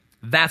you.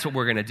 That's what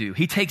we're going to do.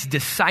 He takes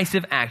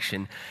decisive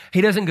action.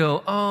 He doesn't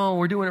go, oh,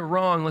 we're doing it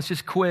wrong, let's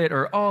just quit,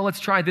 or oh, let's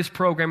try this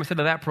program instead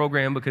of that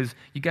program because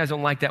you guys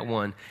don't like that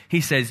one.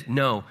 He says,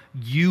 no,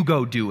 you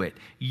go do it.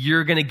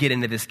 You're going to get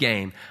into this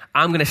game.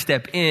 I'm going to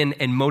step in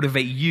and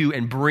motivate you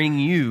and bring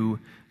you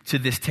to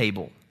this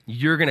table.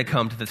 You're going to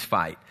come to this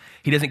fight.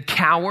 He doesn't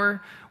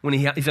cower when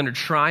he's under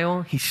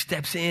trial. He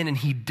steps in and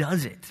he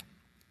does it.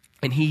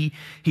 And he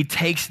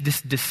takes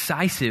this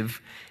decisive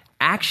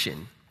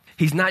action.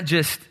 He's not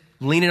just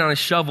leaning on a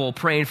shovel,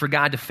 praying for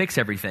God to fix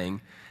everything.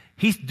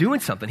 He's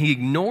doing something. He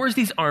ignores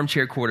these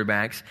armchair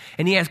quarterbacks,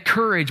 and he has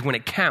courage when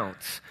it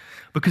counts.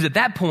 Because at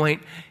that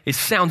point, it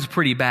sounds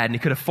pretty bad, and he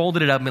could have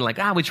folded it up and been like,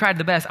 we tried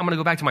the best. I'm going to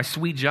go back to my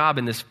sweet job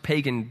in this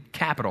pagan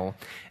capital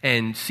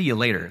and see you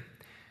later.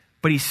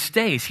 But he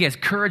stays. He has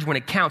courage when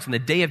it counts. In the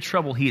day of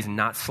trouble, he is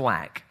not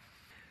slack.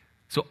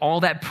 So all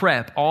that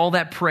prep, all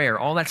that prayer,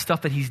 all that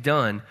stuff that he's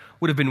done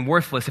would have been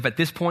worthless if at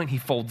this point he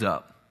folds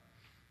up.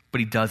 But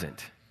he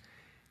doesn't.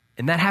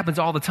 And that happens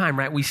all the time,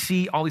 right? We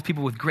see all these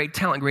people with great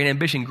talent, great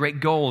ambition,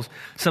 great goals.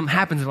 Something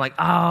happens and they're like,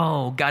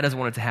 oh, God doesn't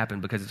want it to happen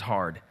because it's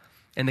hard.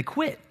 And they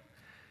quit.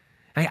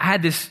 I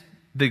had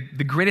the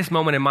greatest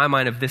moment in my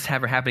mind of this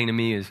ever happening to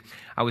me is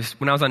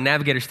when I was on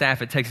Navigator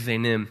staff at Texas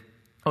A&M,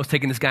 I was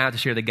taking this guy out to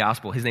share the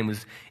gospel. His name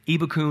was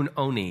Ibukun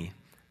Oni.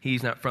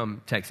 He's not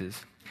from Texas.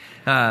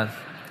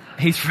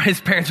 His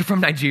parents are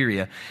from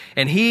Nigeria.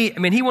 And he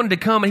wanted to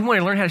come and he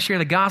wanted to learn how to share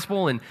the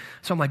gospel. And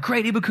so I'm like,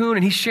 great, Ibukun.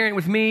 And he's sharing it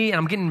with me and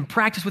I'm getting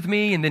practice with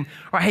me. And then,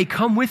 all right, hey,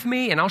 come with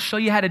me and I'll show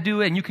you how to do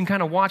it. And you can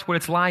kind of watch what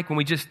it's like when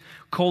we just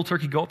cold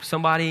turkey go up to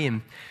somebody.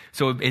 And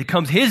so it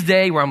comes his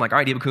day where I'm like, all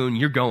right, Ibukun,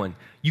 you're going.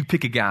 You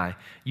pick a guy.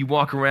 You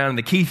walk around and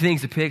the key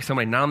things to pick,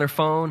 somebody not on their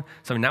phone,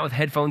 somebody not with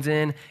headphones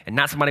in, and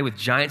not somebody with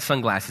giant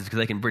sunglasses because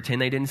they can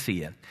pretend they didn't see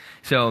you.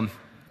 So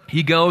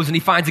he goes and he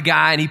finds a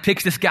guy and he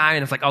picks this guy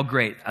and it's like, oh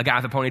great, a guy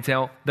with a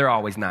ponytail, they're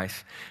always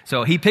nice.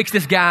 So he picks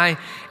this guy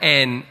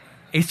and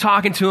he's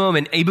talking to him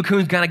and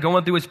Ibukun's kind of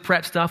going through his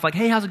prep stuff like,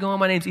 hey, how's it going?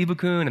 My name's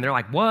Ibukun. And they're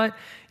like, what?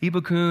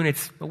 Ibukun,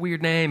 it's a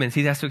weird name. And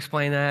he has to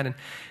explain that.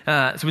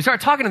 And so we start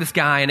talking to this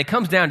guy and it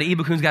comes down to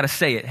Ibukun's got to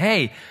say it.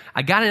 Hey,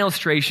 I got an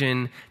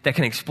illustration that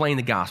can explain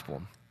the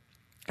gospel.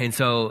 And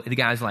so the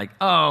guy's like,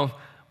 oh,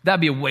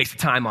 that'd be a waste of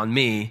time on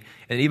me.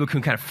 And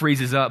Ibukun kind of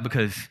freezes up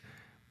because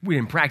we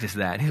didn't practice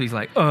that. And he's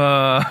like,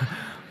 and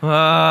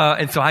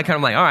so I kind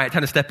of like, all right,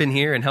 time to step in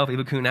here and help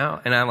Ibukun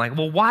out. And I'm like,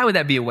 well, why would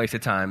that be a waste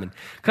of time? And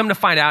come to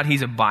find out,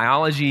 he's a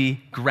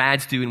biology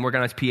grad student working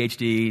on his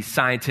PhD,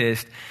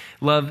 scientist,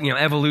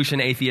 evolution,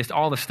 atheist,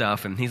 all the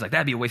stuff. And he's like,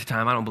 that'd be a waste of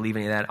time. I don't believe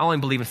any of that. I only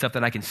believe in stuff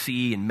that I can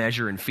see and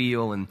measure and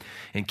feel and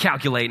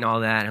calculate and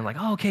all that. And I'm like,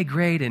 oh, okay,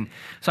 great. And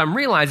so I'm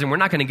realizing we're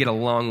not going to get a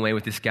long way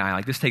with this guy.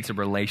 Like, this takes a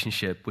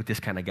relationship with this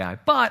kind of guy.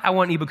 But I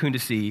want Ibukun to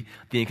see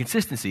the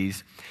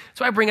inconsistencies.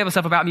 So I bring up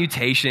stuff about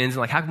mutations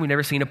and like, how come we've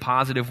never seen a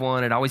positive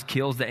one? It always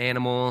kills the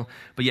animal.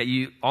 But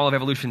yet all of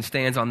evolution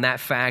stands on that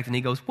fact. And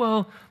he goes,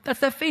 well, that's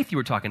that faith you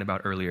were talking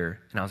about earlier.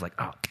 And I was like,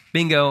 oh,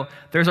 bingo,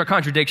 there's our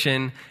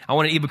contradiction. I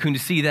wanted Ibukun to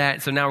see that.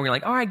 So now we're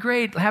like, all right,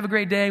 great. Have a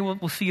great day.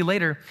 We'll see you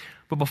later.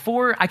 But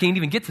before I can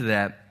even get to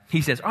that,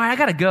 he says, all right, I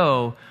got to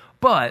go.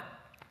 But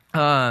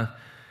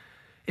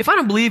if I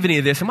don't believe any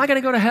of this, am I going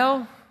to go to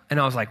hell? And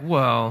I was like,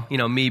 well,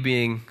 me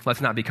being,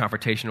 let's not be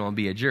confrontational and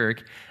be a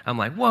jerk. I'm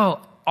like,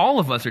 well, all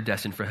of us are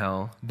destined for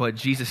hell, but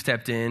Jesus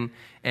stepped in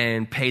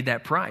and paid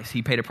that price.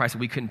 He paid a price that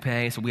we couldn't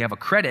pay, so we have a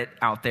credit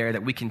out there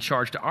that we can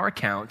charge to our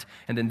account,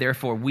 and then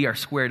therefore we are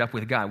squared up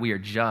with God. We are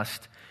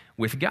just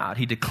with God.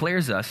 He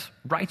declares us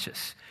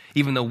righteous.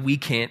 even though we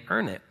can't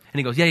earn it. And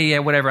he goes, yeah,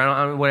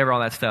 whatever, whatever, all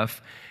that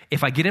stuff.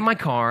 If I get in my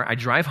car, I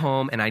drive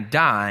home, and I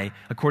die,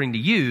 according to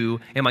you,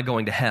 am I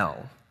going to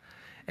hell?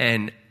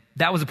 And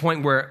that was a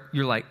point where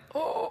you're like,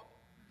 oh,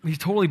 he's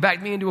totally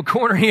backed me into a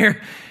corner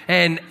here.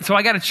 And so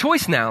I got a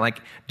choice now.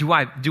 Like, do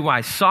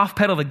I soft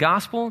pedal the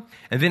gospel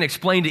and then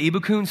explain to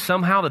Ibukun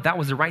somehow that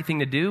was the right thing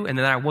to do and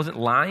that I wasn't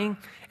lying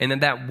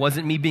and that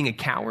wasn't me being a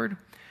coward?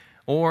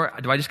 Or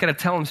do I just got to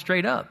tell him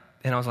straight up?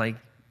 And I was like,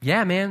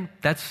 yeah, man,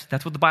 that's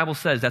what the Bible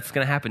says. That's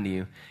going to happen to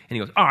you. And he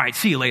goes, all right,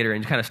 see you later.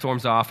 And kind of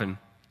storms off, and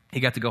he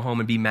got to go home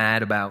and be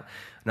mad about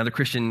another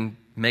Christian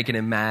making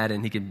him mad,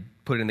 and he could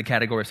put it in the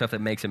category of stuff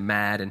that makes him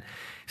mad. And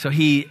so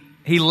he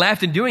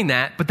left in doing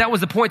that, but that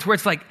was the point where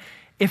it's like,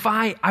 if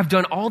I've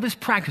done all this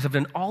practice, I've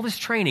done all this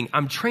training,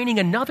 I'm training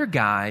another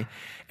guy,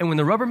 and when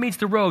the rubber meets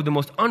the road, the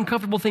most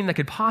uncomfortable thing that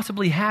could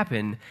possibly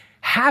happen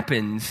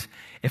happens.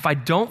 If I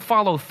don't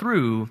follow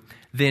through,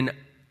 then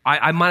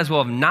I might as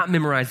well have not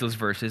memorized those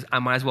verses. I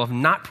might as well have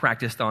not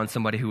practiced on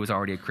somebody who was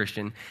already a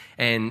Christian,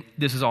 and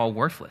this is all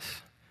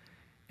worthless.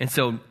 And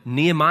so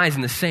Nehemiah's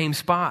in the same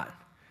spot.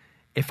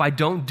 If I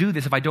don't do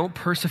this, if I don't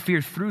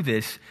persevere through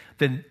this,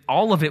 then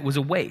all of it was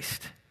a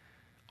waste.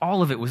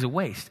 All of it was a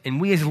waste.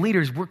 And we as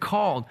leaders, we're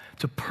called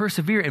to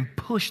persevere and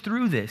push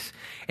through this.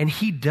 And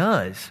he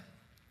does.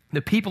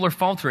 The people are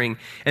faltering.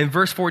 And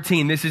verse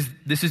 14, this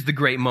is the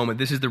great moment.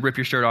 This is the rip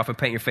your shirt off and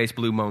paint your face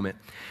blue moment,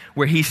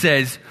 where he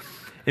says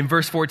in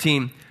verse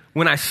 14,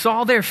 when I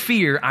saw their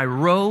fear, I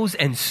rose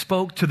and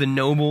spoke to the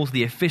nobles,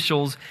 the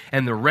officials,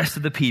 and the rest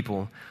of the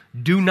people.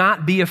 Do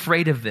not be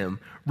afraid of them.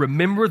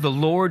 Remember the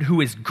Lord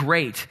who is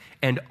great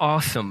and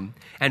awesome,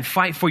 and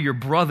fight for your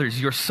brothers,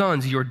 your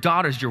sons, your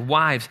daughters, your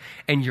wives,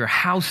 and your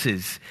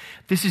houses.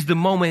 This is the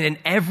moment in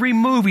every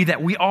movie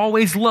that we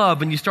always love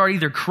when you start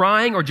either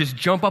crying or just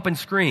jump up and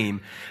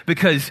scream,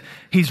 because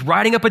he's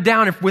riding up and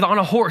down on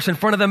a horse in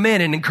front of the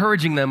men and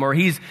encouraging them, or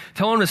he's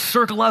telling them to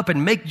circle up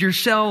and make your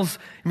shields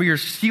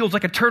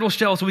like a turtle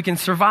shell so we can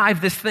survive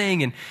this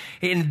thing.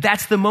 And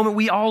that's the moment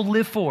we all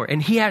live for.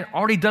 And he had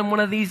already done one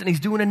of these, and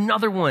he's doing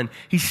another one.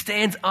 He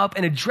stands up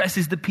and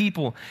addresses the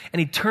people, and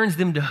he turns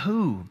them to who?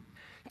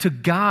 To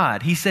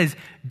God. He says,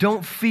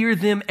 don't fear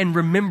them, and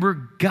remember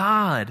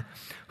God,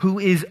 who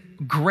is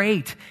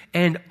great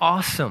and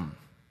awesome.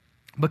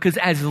 Because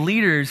as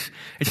leaders,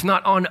 it's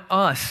not on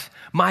us.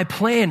 My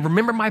plan,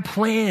 remember my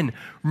plan.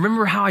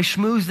 Remember how I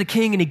schmoozed the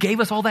king and he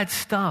gave us all that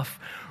stuff.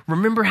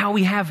 Remember how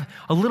we have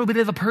a little bit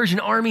of the Persian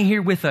army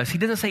here with us. He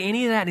doesn't say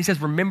any of that. And he says,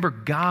 remember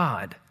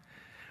God.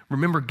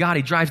 Remember God.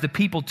 He drives the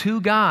people to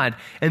God.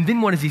 And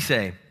then what does he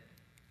say?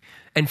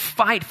 And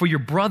fight for your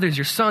brothers,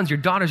 your sons, your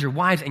daughters, your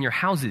wives, and your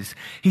houses.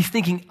 He's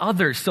thinking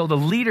others. So the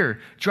leader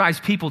drives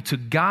people to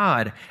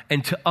God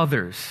and to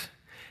others.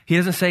 He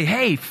doesn't say,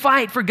 hey,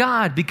 fight for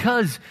God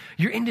because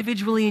you're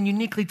individually and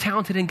uniquely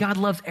talented and God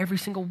loves every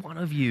single one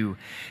of you.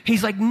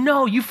 He's like,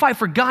 no, you fight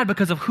for God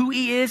because of who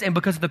he is and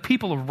because of the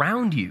people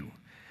around you.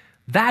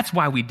 That's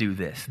why we do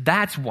this.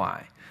 That's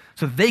why.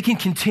 So they can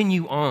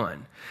continue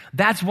on.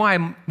 That's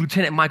why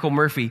Lieutenant Michael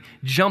Murphy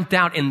jumped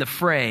out in the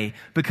fray,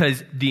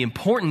 because the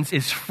importance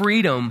is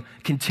freedom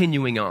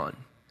continuing on.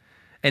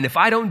 And if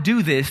I don't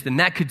do this, then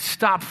that could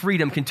stop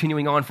freedom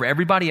continuing on for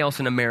everybody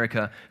else in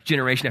America,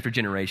 generation after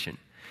generation.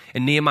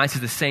 And Nehemiah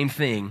says the same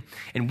thing,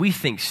 and we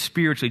think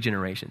spiritually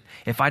generation.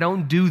 If I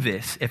don't do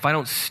this, if I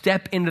don't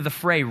step into the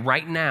fray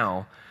right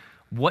now,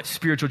 what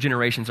spiritual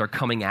generations are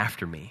coming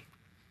after me?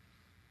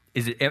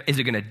 Is it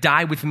going to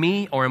die with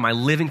me, or am I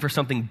living for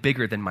something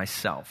bigger than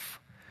myself?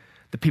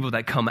 The people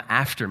that come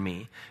after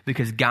me,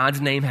 because God's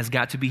name has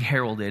got to be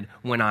heralded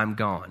when I'm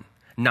gone,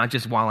 not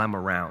just while I'm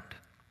around.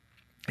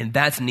 And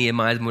that's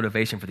Nehemiah's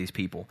motivation for these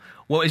people.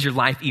 What is your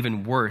life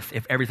even worth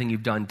if everything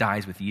you've done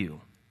dies with you?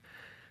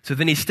 So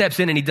then he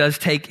steps in and he does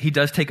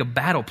take a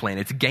battle plan.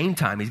 It's game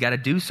time. He's got to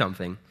do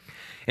something.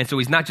 And so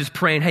he's not just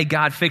praying, hey,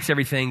 God, fix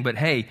everything, but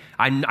hey,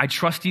 I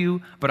trust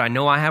you, but I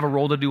know I have a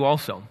role to do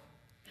also.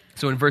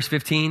 So in verse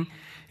 15,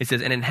 it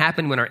says, and it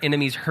happened when our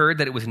enemies heard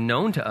that it was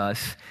known to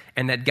us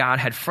and that God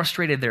had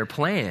frustrated their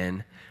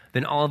plan,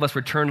 then all of us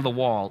returned to the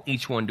wall,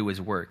 each one to his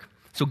work.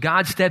 So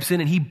God steps in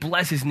and he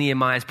blesses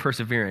Nehemiah's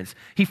perseverance.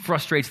 He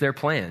frustrates their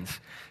plans.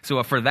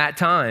 So for that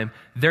time,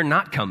 they're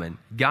not coming.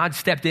 God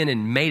stepped in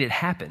and made it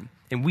happen.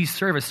 And we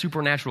serve a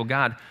supernatural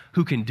God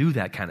who can do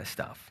that kind of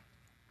stuff.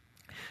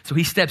 So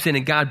he steps in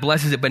and God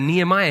blesses it. But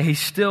Nehemiah, he's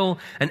still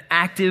an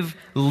active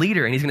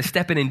leader and he's going to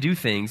step in and do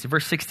things.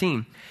 Verse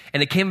 16,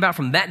 and it came about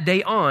from that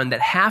day on that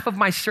half of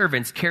my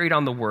servants carried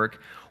on the work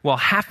while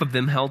half of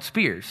them held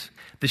spears,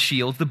 the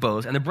shields, the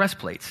bows, and the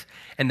breastplates.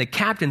 And the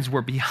captains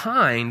were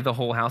behind the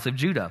whole house of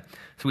Judah.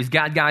 So he's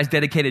got guys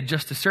dedicated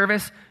just to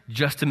service,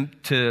 just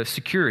to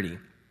security.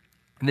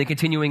 And then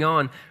continuing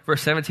on,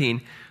 verse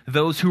 17,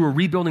 those who were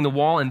rebuilding the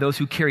wall and those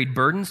who carried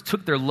burdens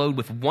took their load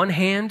with one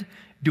hand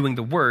doing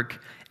the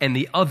work and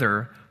the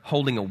other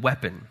holding a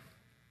weapon.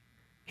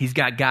 He's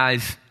got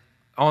guys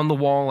on the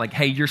wall like,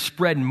 hey, you're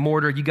spreading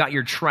mortar. You got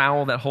your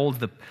trowel that holds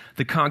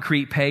the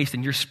concrete paste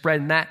and you're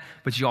spreading that,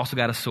 but you also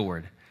got a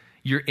sword.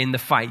 You're in the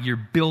fight. You're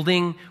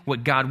building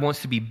what God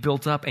wants to be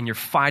built up, and you're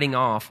fighting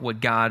off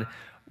what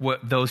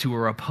those who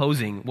are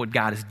opposing what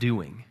God is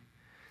doing.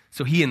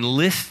 So he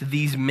enlists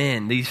these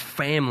men, these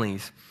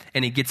families,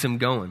 and he gets them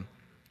going.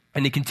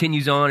 And he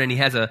continues on, and he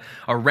has a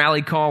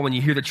rally call. When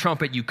you hear the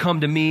trumpet, you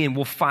come to me and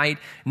we'll fight,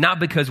 not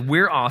because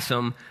we're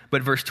awesome,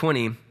 but verse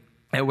 20,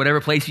 at whatever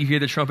place you hear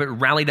the trumpet,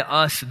 rally to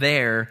us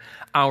there.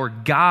 Our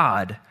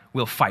God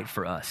will fight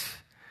for us.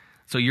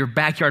 So your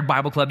backyard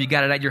Bible club, you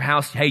got it at your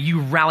house. Hey,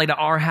 you rally to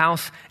our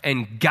house,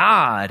 and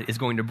God is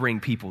going to bring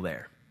people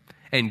there.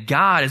 And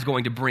God is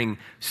going to bring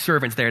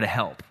servants there to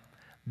help.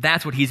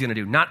 That's what he's going to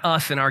do. Not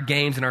us and our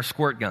games and our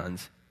squirt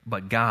guns,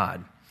 but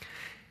God.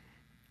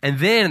 And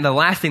then the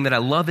last thing that I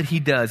love that he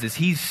does is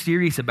he's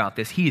serious about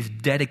this. He is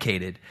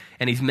dedicated,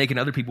 and he's making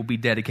other people be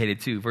dedicated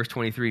too. Verse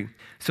 23,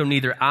 so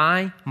neither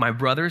I, my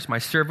brothers, my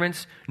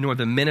servants, nor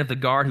the men of the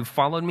guard who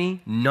followed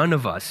me, none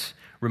of us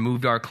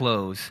removed our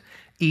clothes.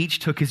 Each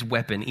took his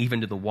weapon, even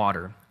to the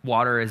water.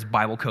 Water is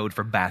Bible code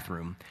for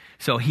bathroom.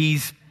 So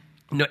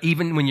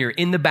even when you're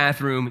in the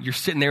bathroom, you're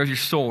sitting there with your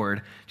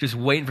sword, just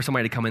waiting for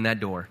somebody to come in that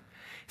door.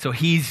 So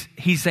he's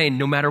saying,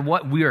 no matter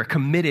what, we are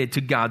committed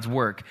to God's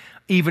work.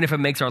 Even if it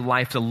makes our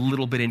life a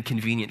little bit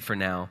inconvenient for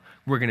now,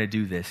 we're going to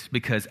do this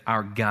because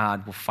our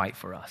God will fight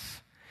for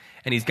us.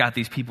 And he's got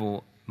these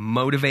people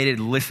motivated,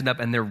 listened up,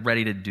 and they're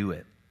ready to do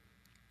it.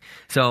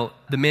 So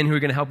the men who are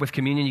going to help with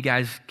communion, you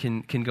guys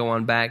can go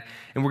on back.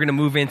 And we're going to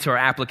move into our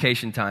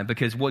application time,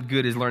 because what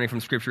good is learning from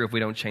Scripture if we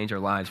don't change our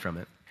lives from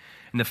it?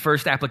 And the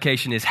first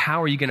application is,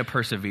 how are you going to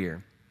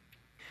persevere?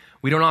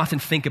 We don't often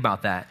think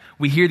about that.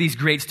 We hear these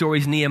great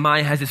stories.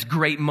 Nehemiah has this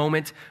great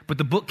moment, but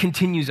the book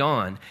continues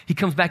on. He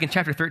comes back in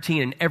chapter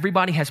 13, and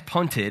everybody has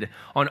punted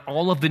on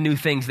all of the new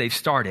things they've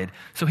started.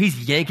 So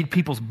he's yanking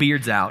people's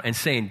beards out and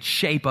saying,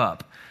 shape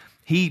up.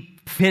 He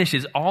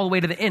finishes all the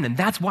way to the end, and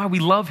that's why we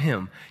love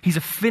him. He's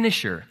a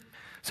finisher.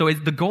 So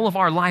it's the goal of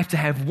our life to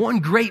have one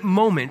great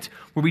moment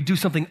where we do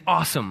something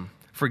awesome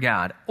for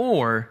God.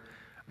 Or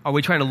are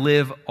we trying to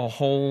live the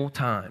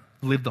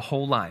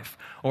whole life?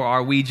 Or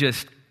are we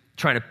just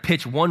trying to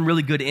pitch one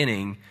really good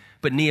inning,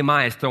 but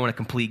Nehemiah is throwing a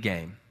complete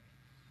game?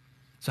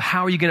 So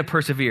how are you going to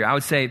persevere? I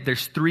would say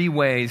there's 3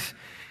 ways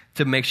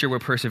to make sure we're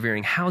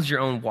persevering. How's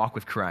your own walk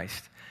with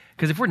Christ?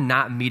 Because if we're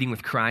not meeting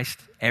with Christ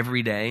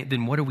every day,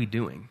 then what are we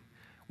doing?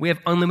 We have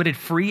unlimited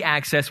free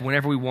access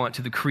whenever we want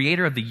to the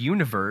creator of the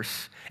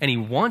universe, and he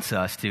wants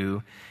us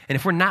to. And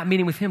if we're not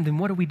meeting with him, then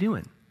what are we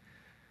doing?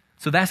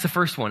 So that's the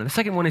first one. And the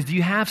second one is, do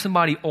you have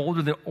somebody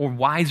older or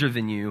wiser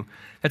than you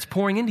that's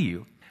pouring into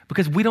you?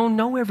 Because we don't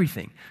know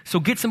everything. So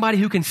get somebody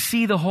who can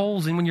see the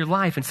holes in your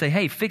life and say,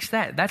 hey, fix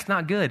that. That's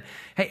not good.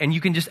 Hey, and you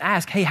can just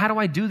ask, hey, how do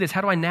I do this?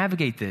 How do I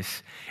navigate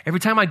this?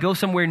 Every time I go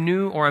somewhere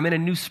new or I'm in a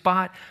new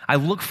spot, I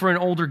look for an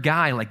older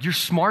guy. Like, you're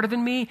smarter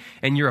than me,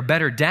 and you're a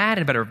better dad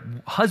and a better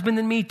husband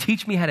than me.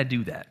 Teach me how to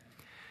do that.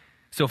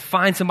 So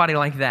find somebody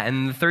like that.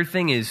 And the third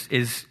thing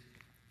is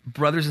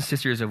brothers and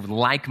sisters of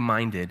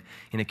like-minded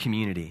in a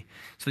community,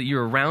 so that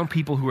you're around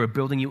people who are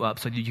building you up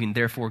so that you can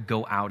therefore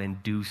go out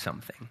and do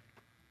something,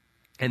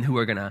 and who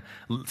are going to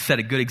set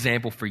a good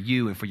example for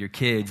you and for your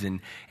kids,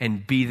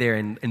 and be there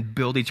and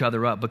build each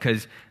other up,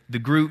 because the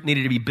group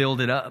needed to be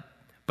builded up,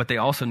 but they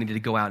also needed to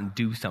go out and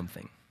do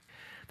something.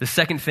 The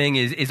second thing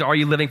is are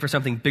you living for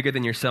something bigger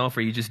than yourself, or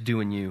are you just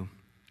doing you?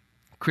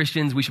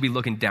 Christians, we should be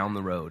looking down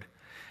the road.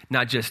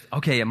 Not just,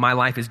 okay, my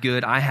life is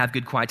good, I have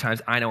good quiet times,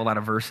 I know a lot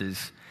of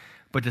verses.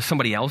 But does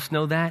somebody else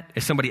know that?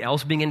 Is somebody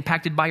else being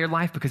impacted by your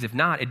life? Because if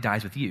not, it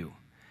dies with you.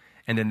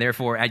 And then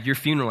therefore, at your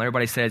funeral,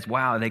 everybody says,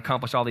 wow, they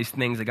accomplished all these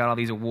things, they got all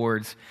these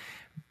awards,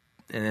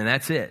 and then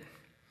that's it.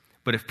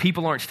 But if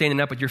people aren't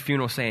standing up at your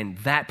funeral saying,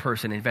 that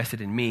person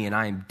invested in me, and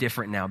I am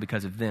different now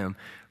because of them,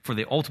 for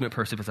the ultimate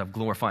purpose of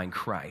glorifying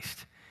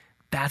Christ,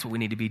 that's what we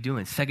need to be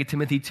doing. 2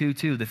 Timothy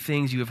 2:2, the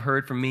things you have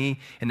heard from me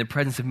in the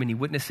presence of many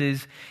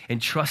witnesses,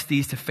 entrust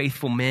these to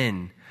faithful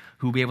men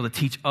who will be able to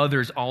teach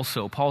others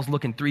also. Paul's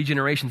looking 3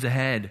 generations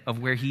ahead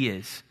of where he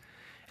is.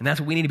 And that's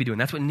what we need to be doing.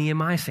 That's what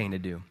Nehemiah is saying to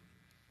do.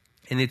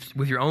 And it's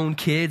with your own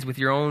kids, with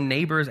your own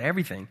neighbors,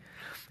 everything.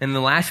 And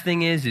the last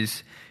thing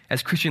is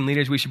as Christian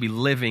leaders, we should be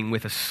living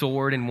with a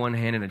sword in one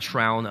hand and a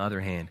trowel in the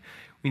other hand.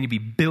 We need to be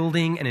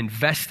building and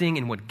investing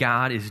in what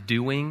God is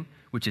doing,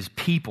 which is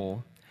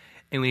people.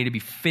 And we need to be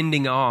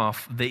fending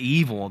off the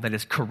evil that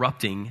is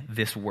corrupting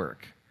this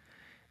work.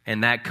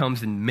 And that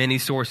comes in many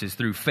sources,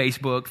 through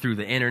Facebook, through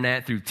the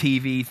internet, through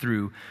TV,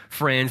 through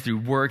friends, through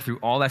work, through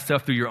all that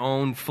stuff, through your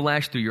own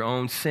flesh, through your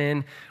own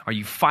sin. Are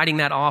you fighting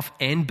that off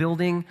and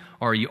building?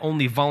 Or are you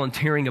only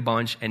volunteering a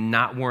bunch and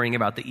not worrying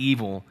about the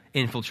evil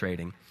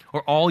infiltrating?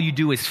 Or all you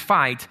do is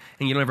fight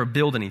and you don't ever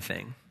build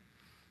anything?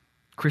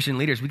 Christian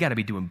leaders, we got to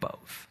be doing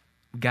both.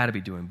 We got to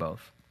be doing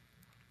both.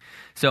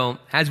 So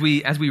as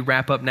we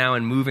wrap up now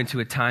and move into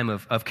a time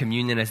of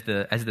communion as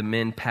the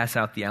men pass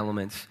out the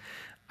elements,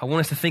 I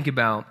want us to think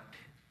about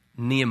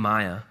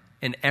Nehemiah,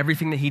 and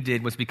everything that he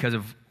did was because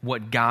of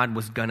what God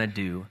was going to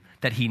do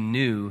that he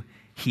knew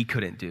he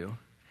couldn't do.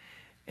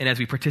 And as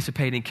we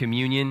participate in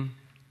communion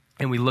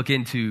and we look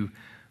into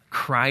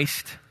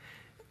Christ,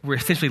 we're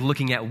essentially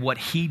looking at what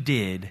he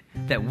did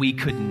that we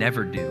could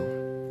never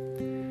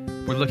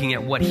do. We're looking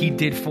at what he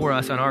did for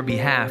us on our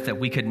behalf that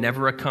we could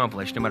never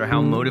accomplish, no matter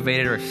how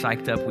motivated or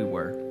psyched up we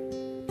were.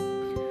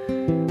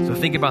 So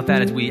think about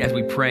that as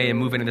we pray and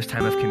move into this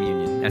time of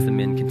communion, as the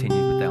men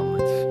continue with the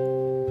elements.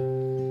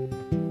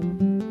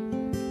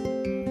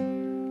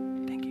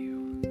 Thank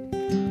you.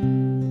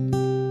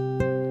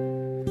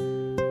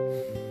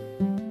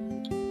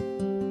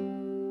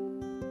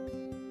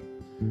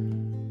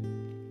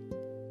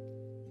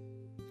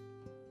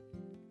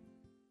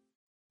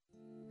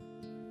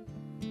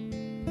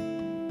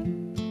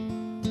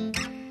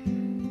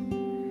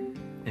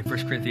 In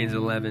 1 Corinthians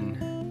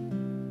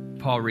 11,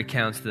 Paul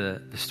recounts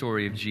the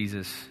story of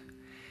Jesus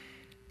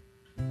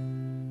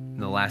in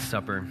the Last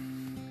Supper.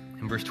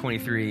 In verse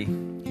 23,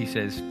 he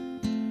says,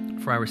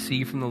 "For I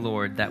received from the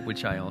Lord that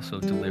which I also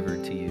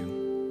delivered to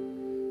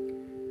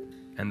you,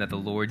 and that the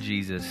Lord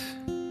Jesus,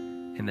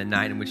 in the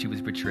night in which he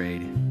was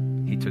betrayed,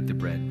 he took the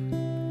bread,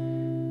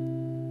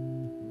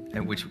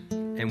 and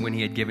when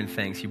he had given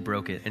thanks, he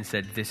broke it and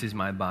said, 'This is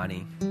my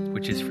body,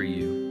 which is for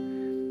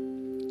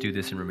you. Do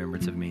this in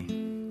remembrance of me.'"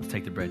 Let's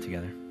take the bread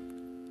together.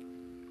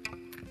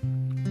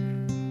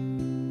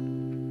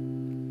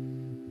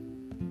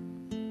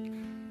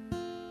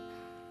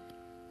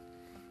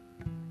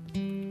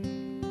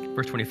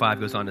 Verse 25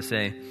 goes on to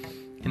say,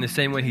 "In the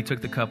same way he took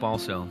the cup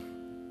also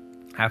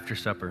after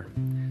supper,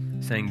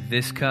 saying,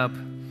 'This cup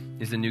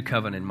is the new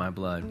covenant in my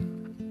blood.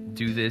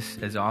 Do this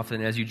as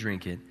often as you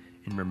drink it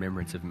in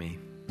remembrance of me.'"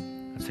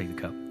 Let's take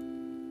the cup.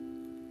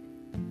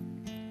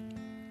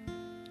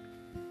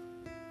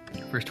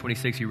 Verse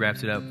 26, he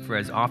wraps it up. "For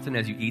as often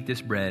as you eat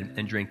this bread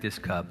and drink this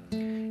cup,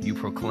 you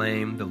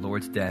proclaim the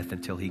Lord's death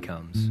until he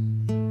comes."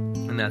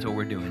 And that's what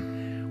we're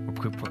doing.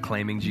 We're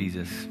proclaiming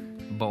Jesus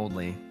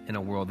boldly in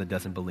a world that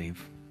doesn't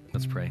believe.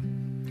 Let's pray.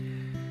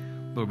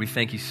 Lord, we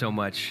thank you so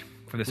much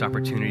for this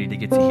opportunity to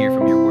get to hear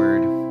from your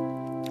word,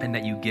 and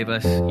that you give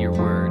us your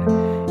word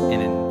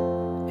in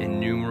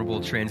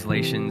innumerable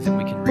translations, and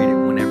we can read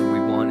it whenever we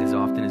want, as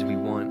often as we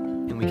want,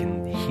 and we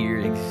can hear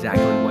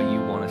exactly what you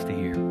want us to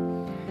hear.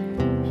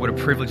 What a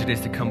privilege it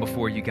is to come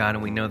before you, God,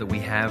 and we know that we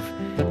have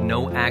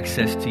no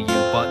access to you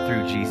but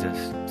through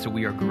Jesus. So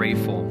we are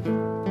grateful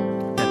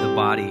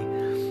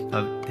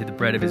that the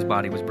bread of his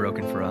body was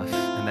broken for us,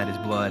 and that his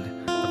blood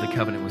of the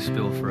covenant was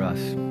spilled for us.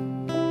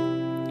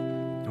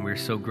 And we're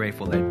so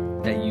grateful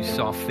that you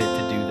saw fit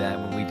to do that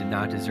when we did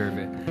not deserve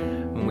it,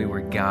 when we were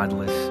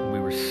godless, we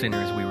were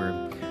sinners, we were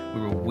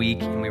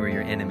weak, and we were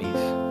your enemies.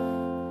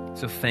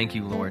 So thank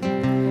you, Lord.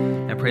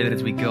 I pray that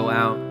as we go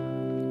out,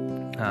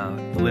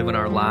 living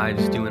our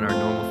lives, doing our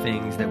normal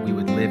things, that we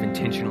would live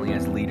intentionally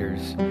as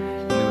leaders,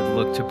 and we would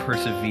look to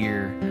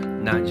persevere,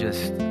 not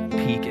just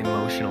peak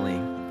emotionally,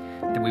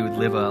 that we would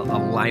live a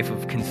life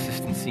of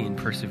consistency and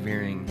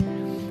persevering,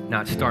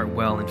 not start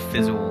well and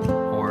fizzle,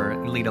 or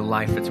lead a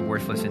life that's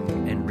worthless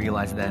and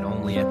realize that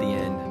only at the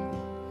end.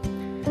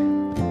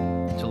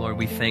 So Lord,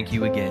 we thank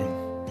you again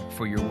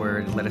for your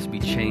word. Let us be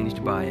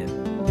changed by it.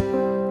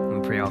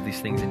 And we pray all these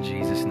things in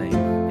Jesus' name.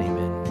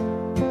 Amen.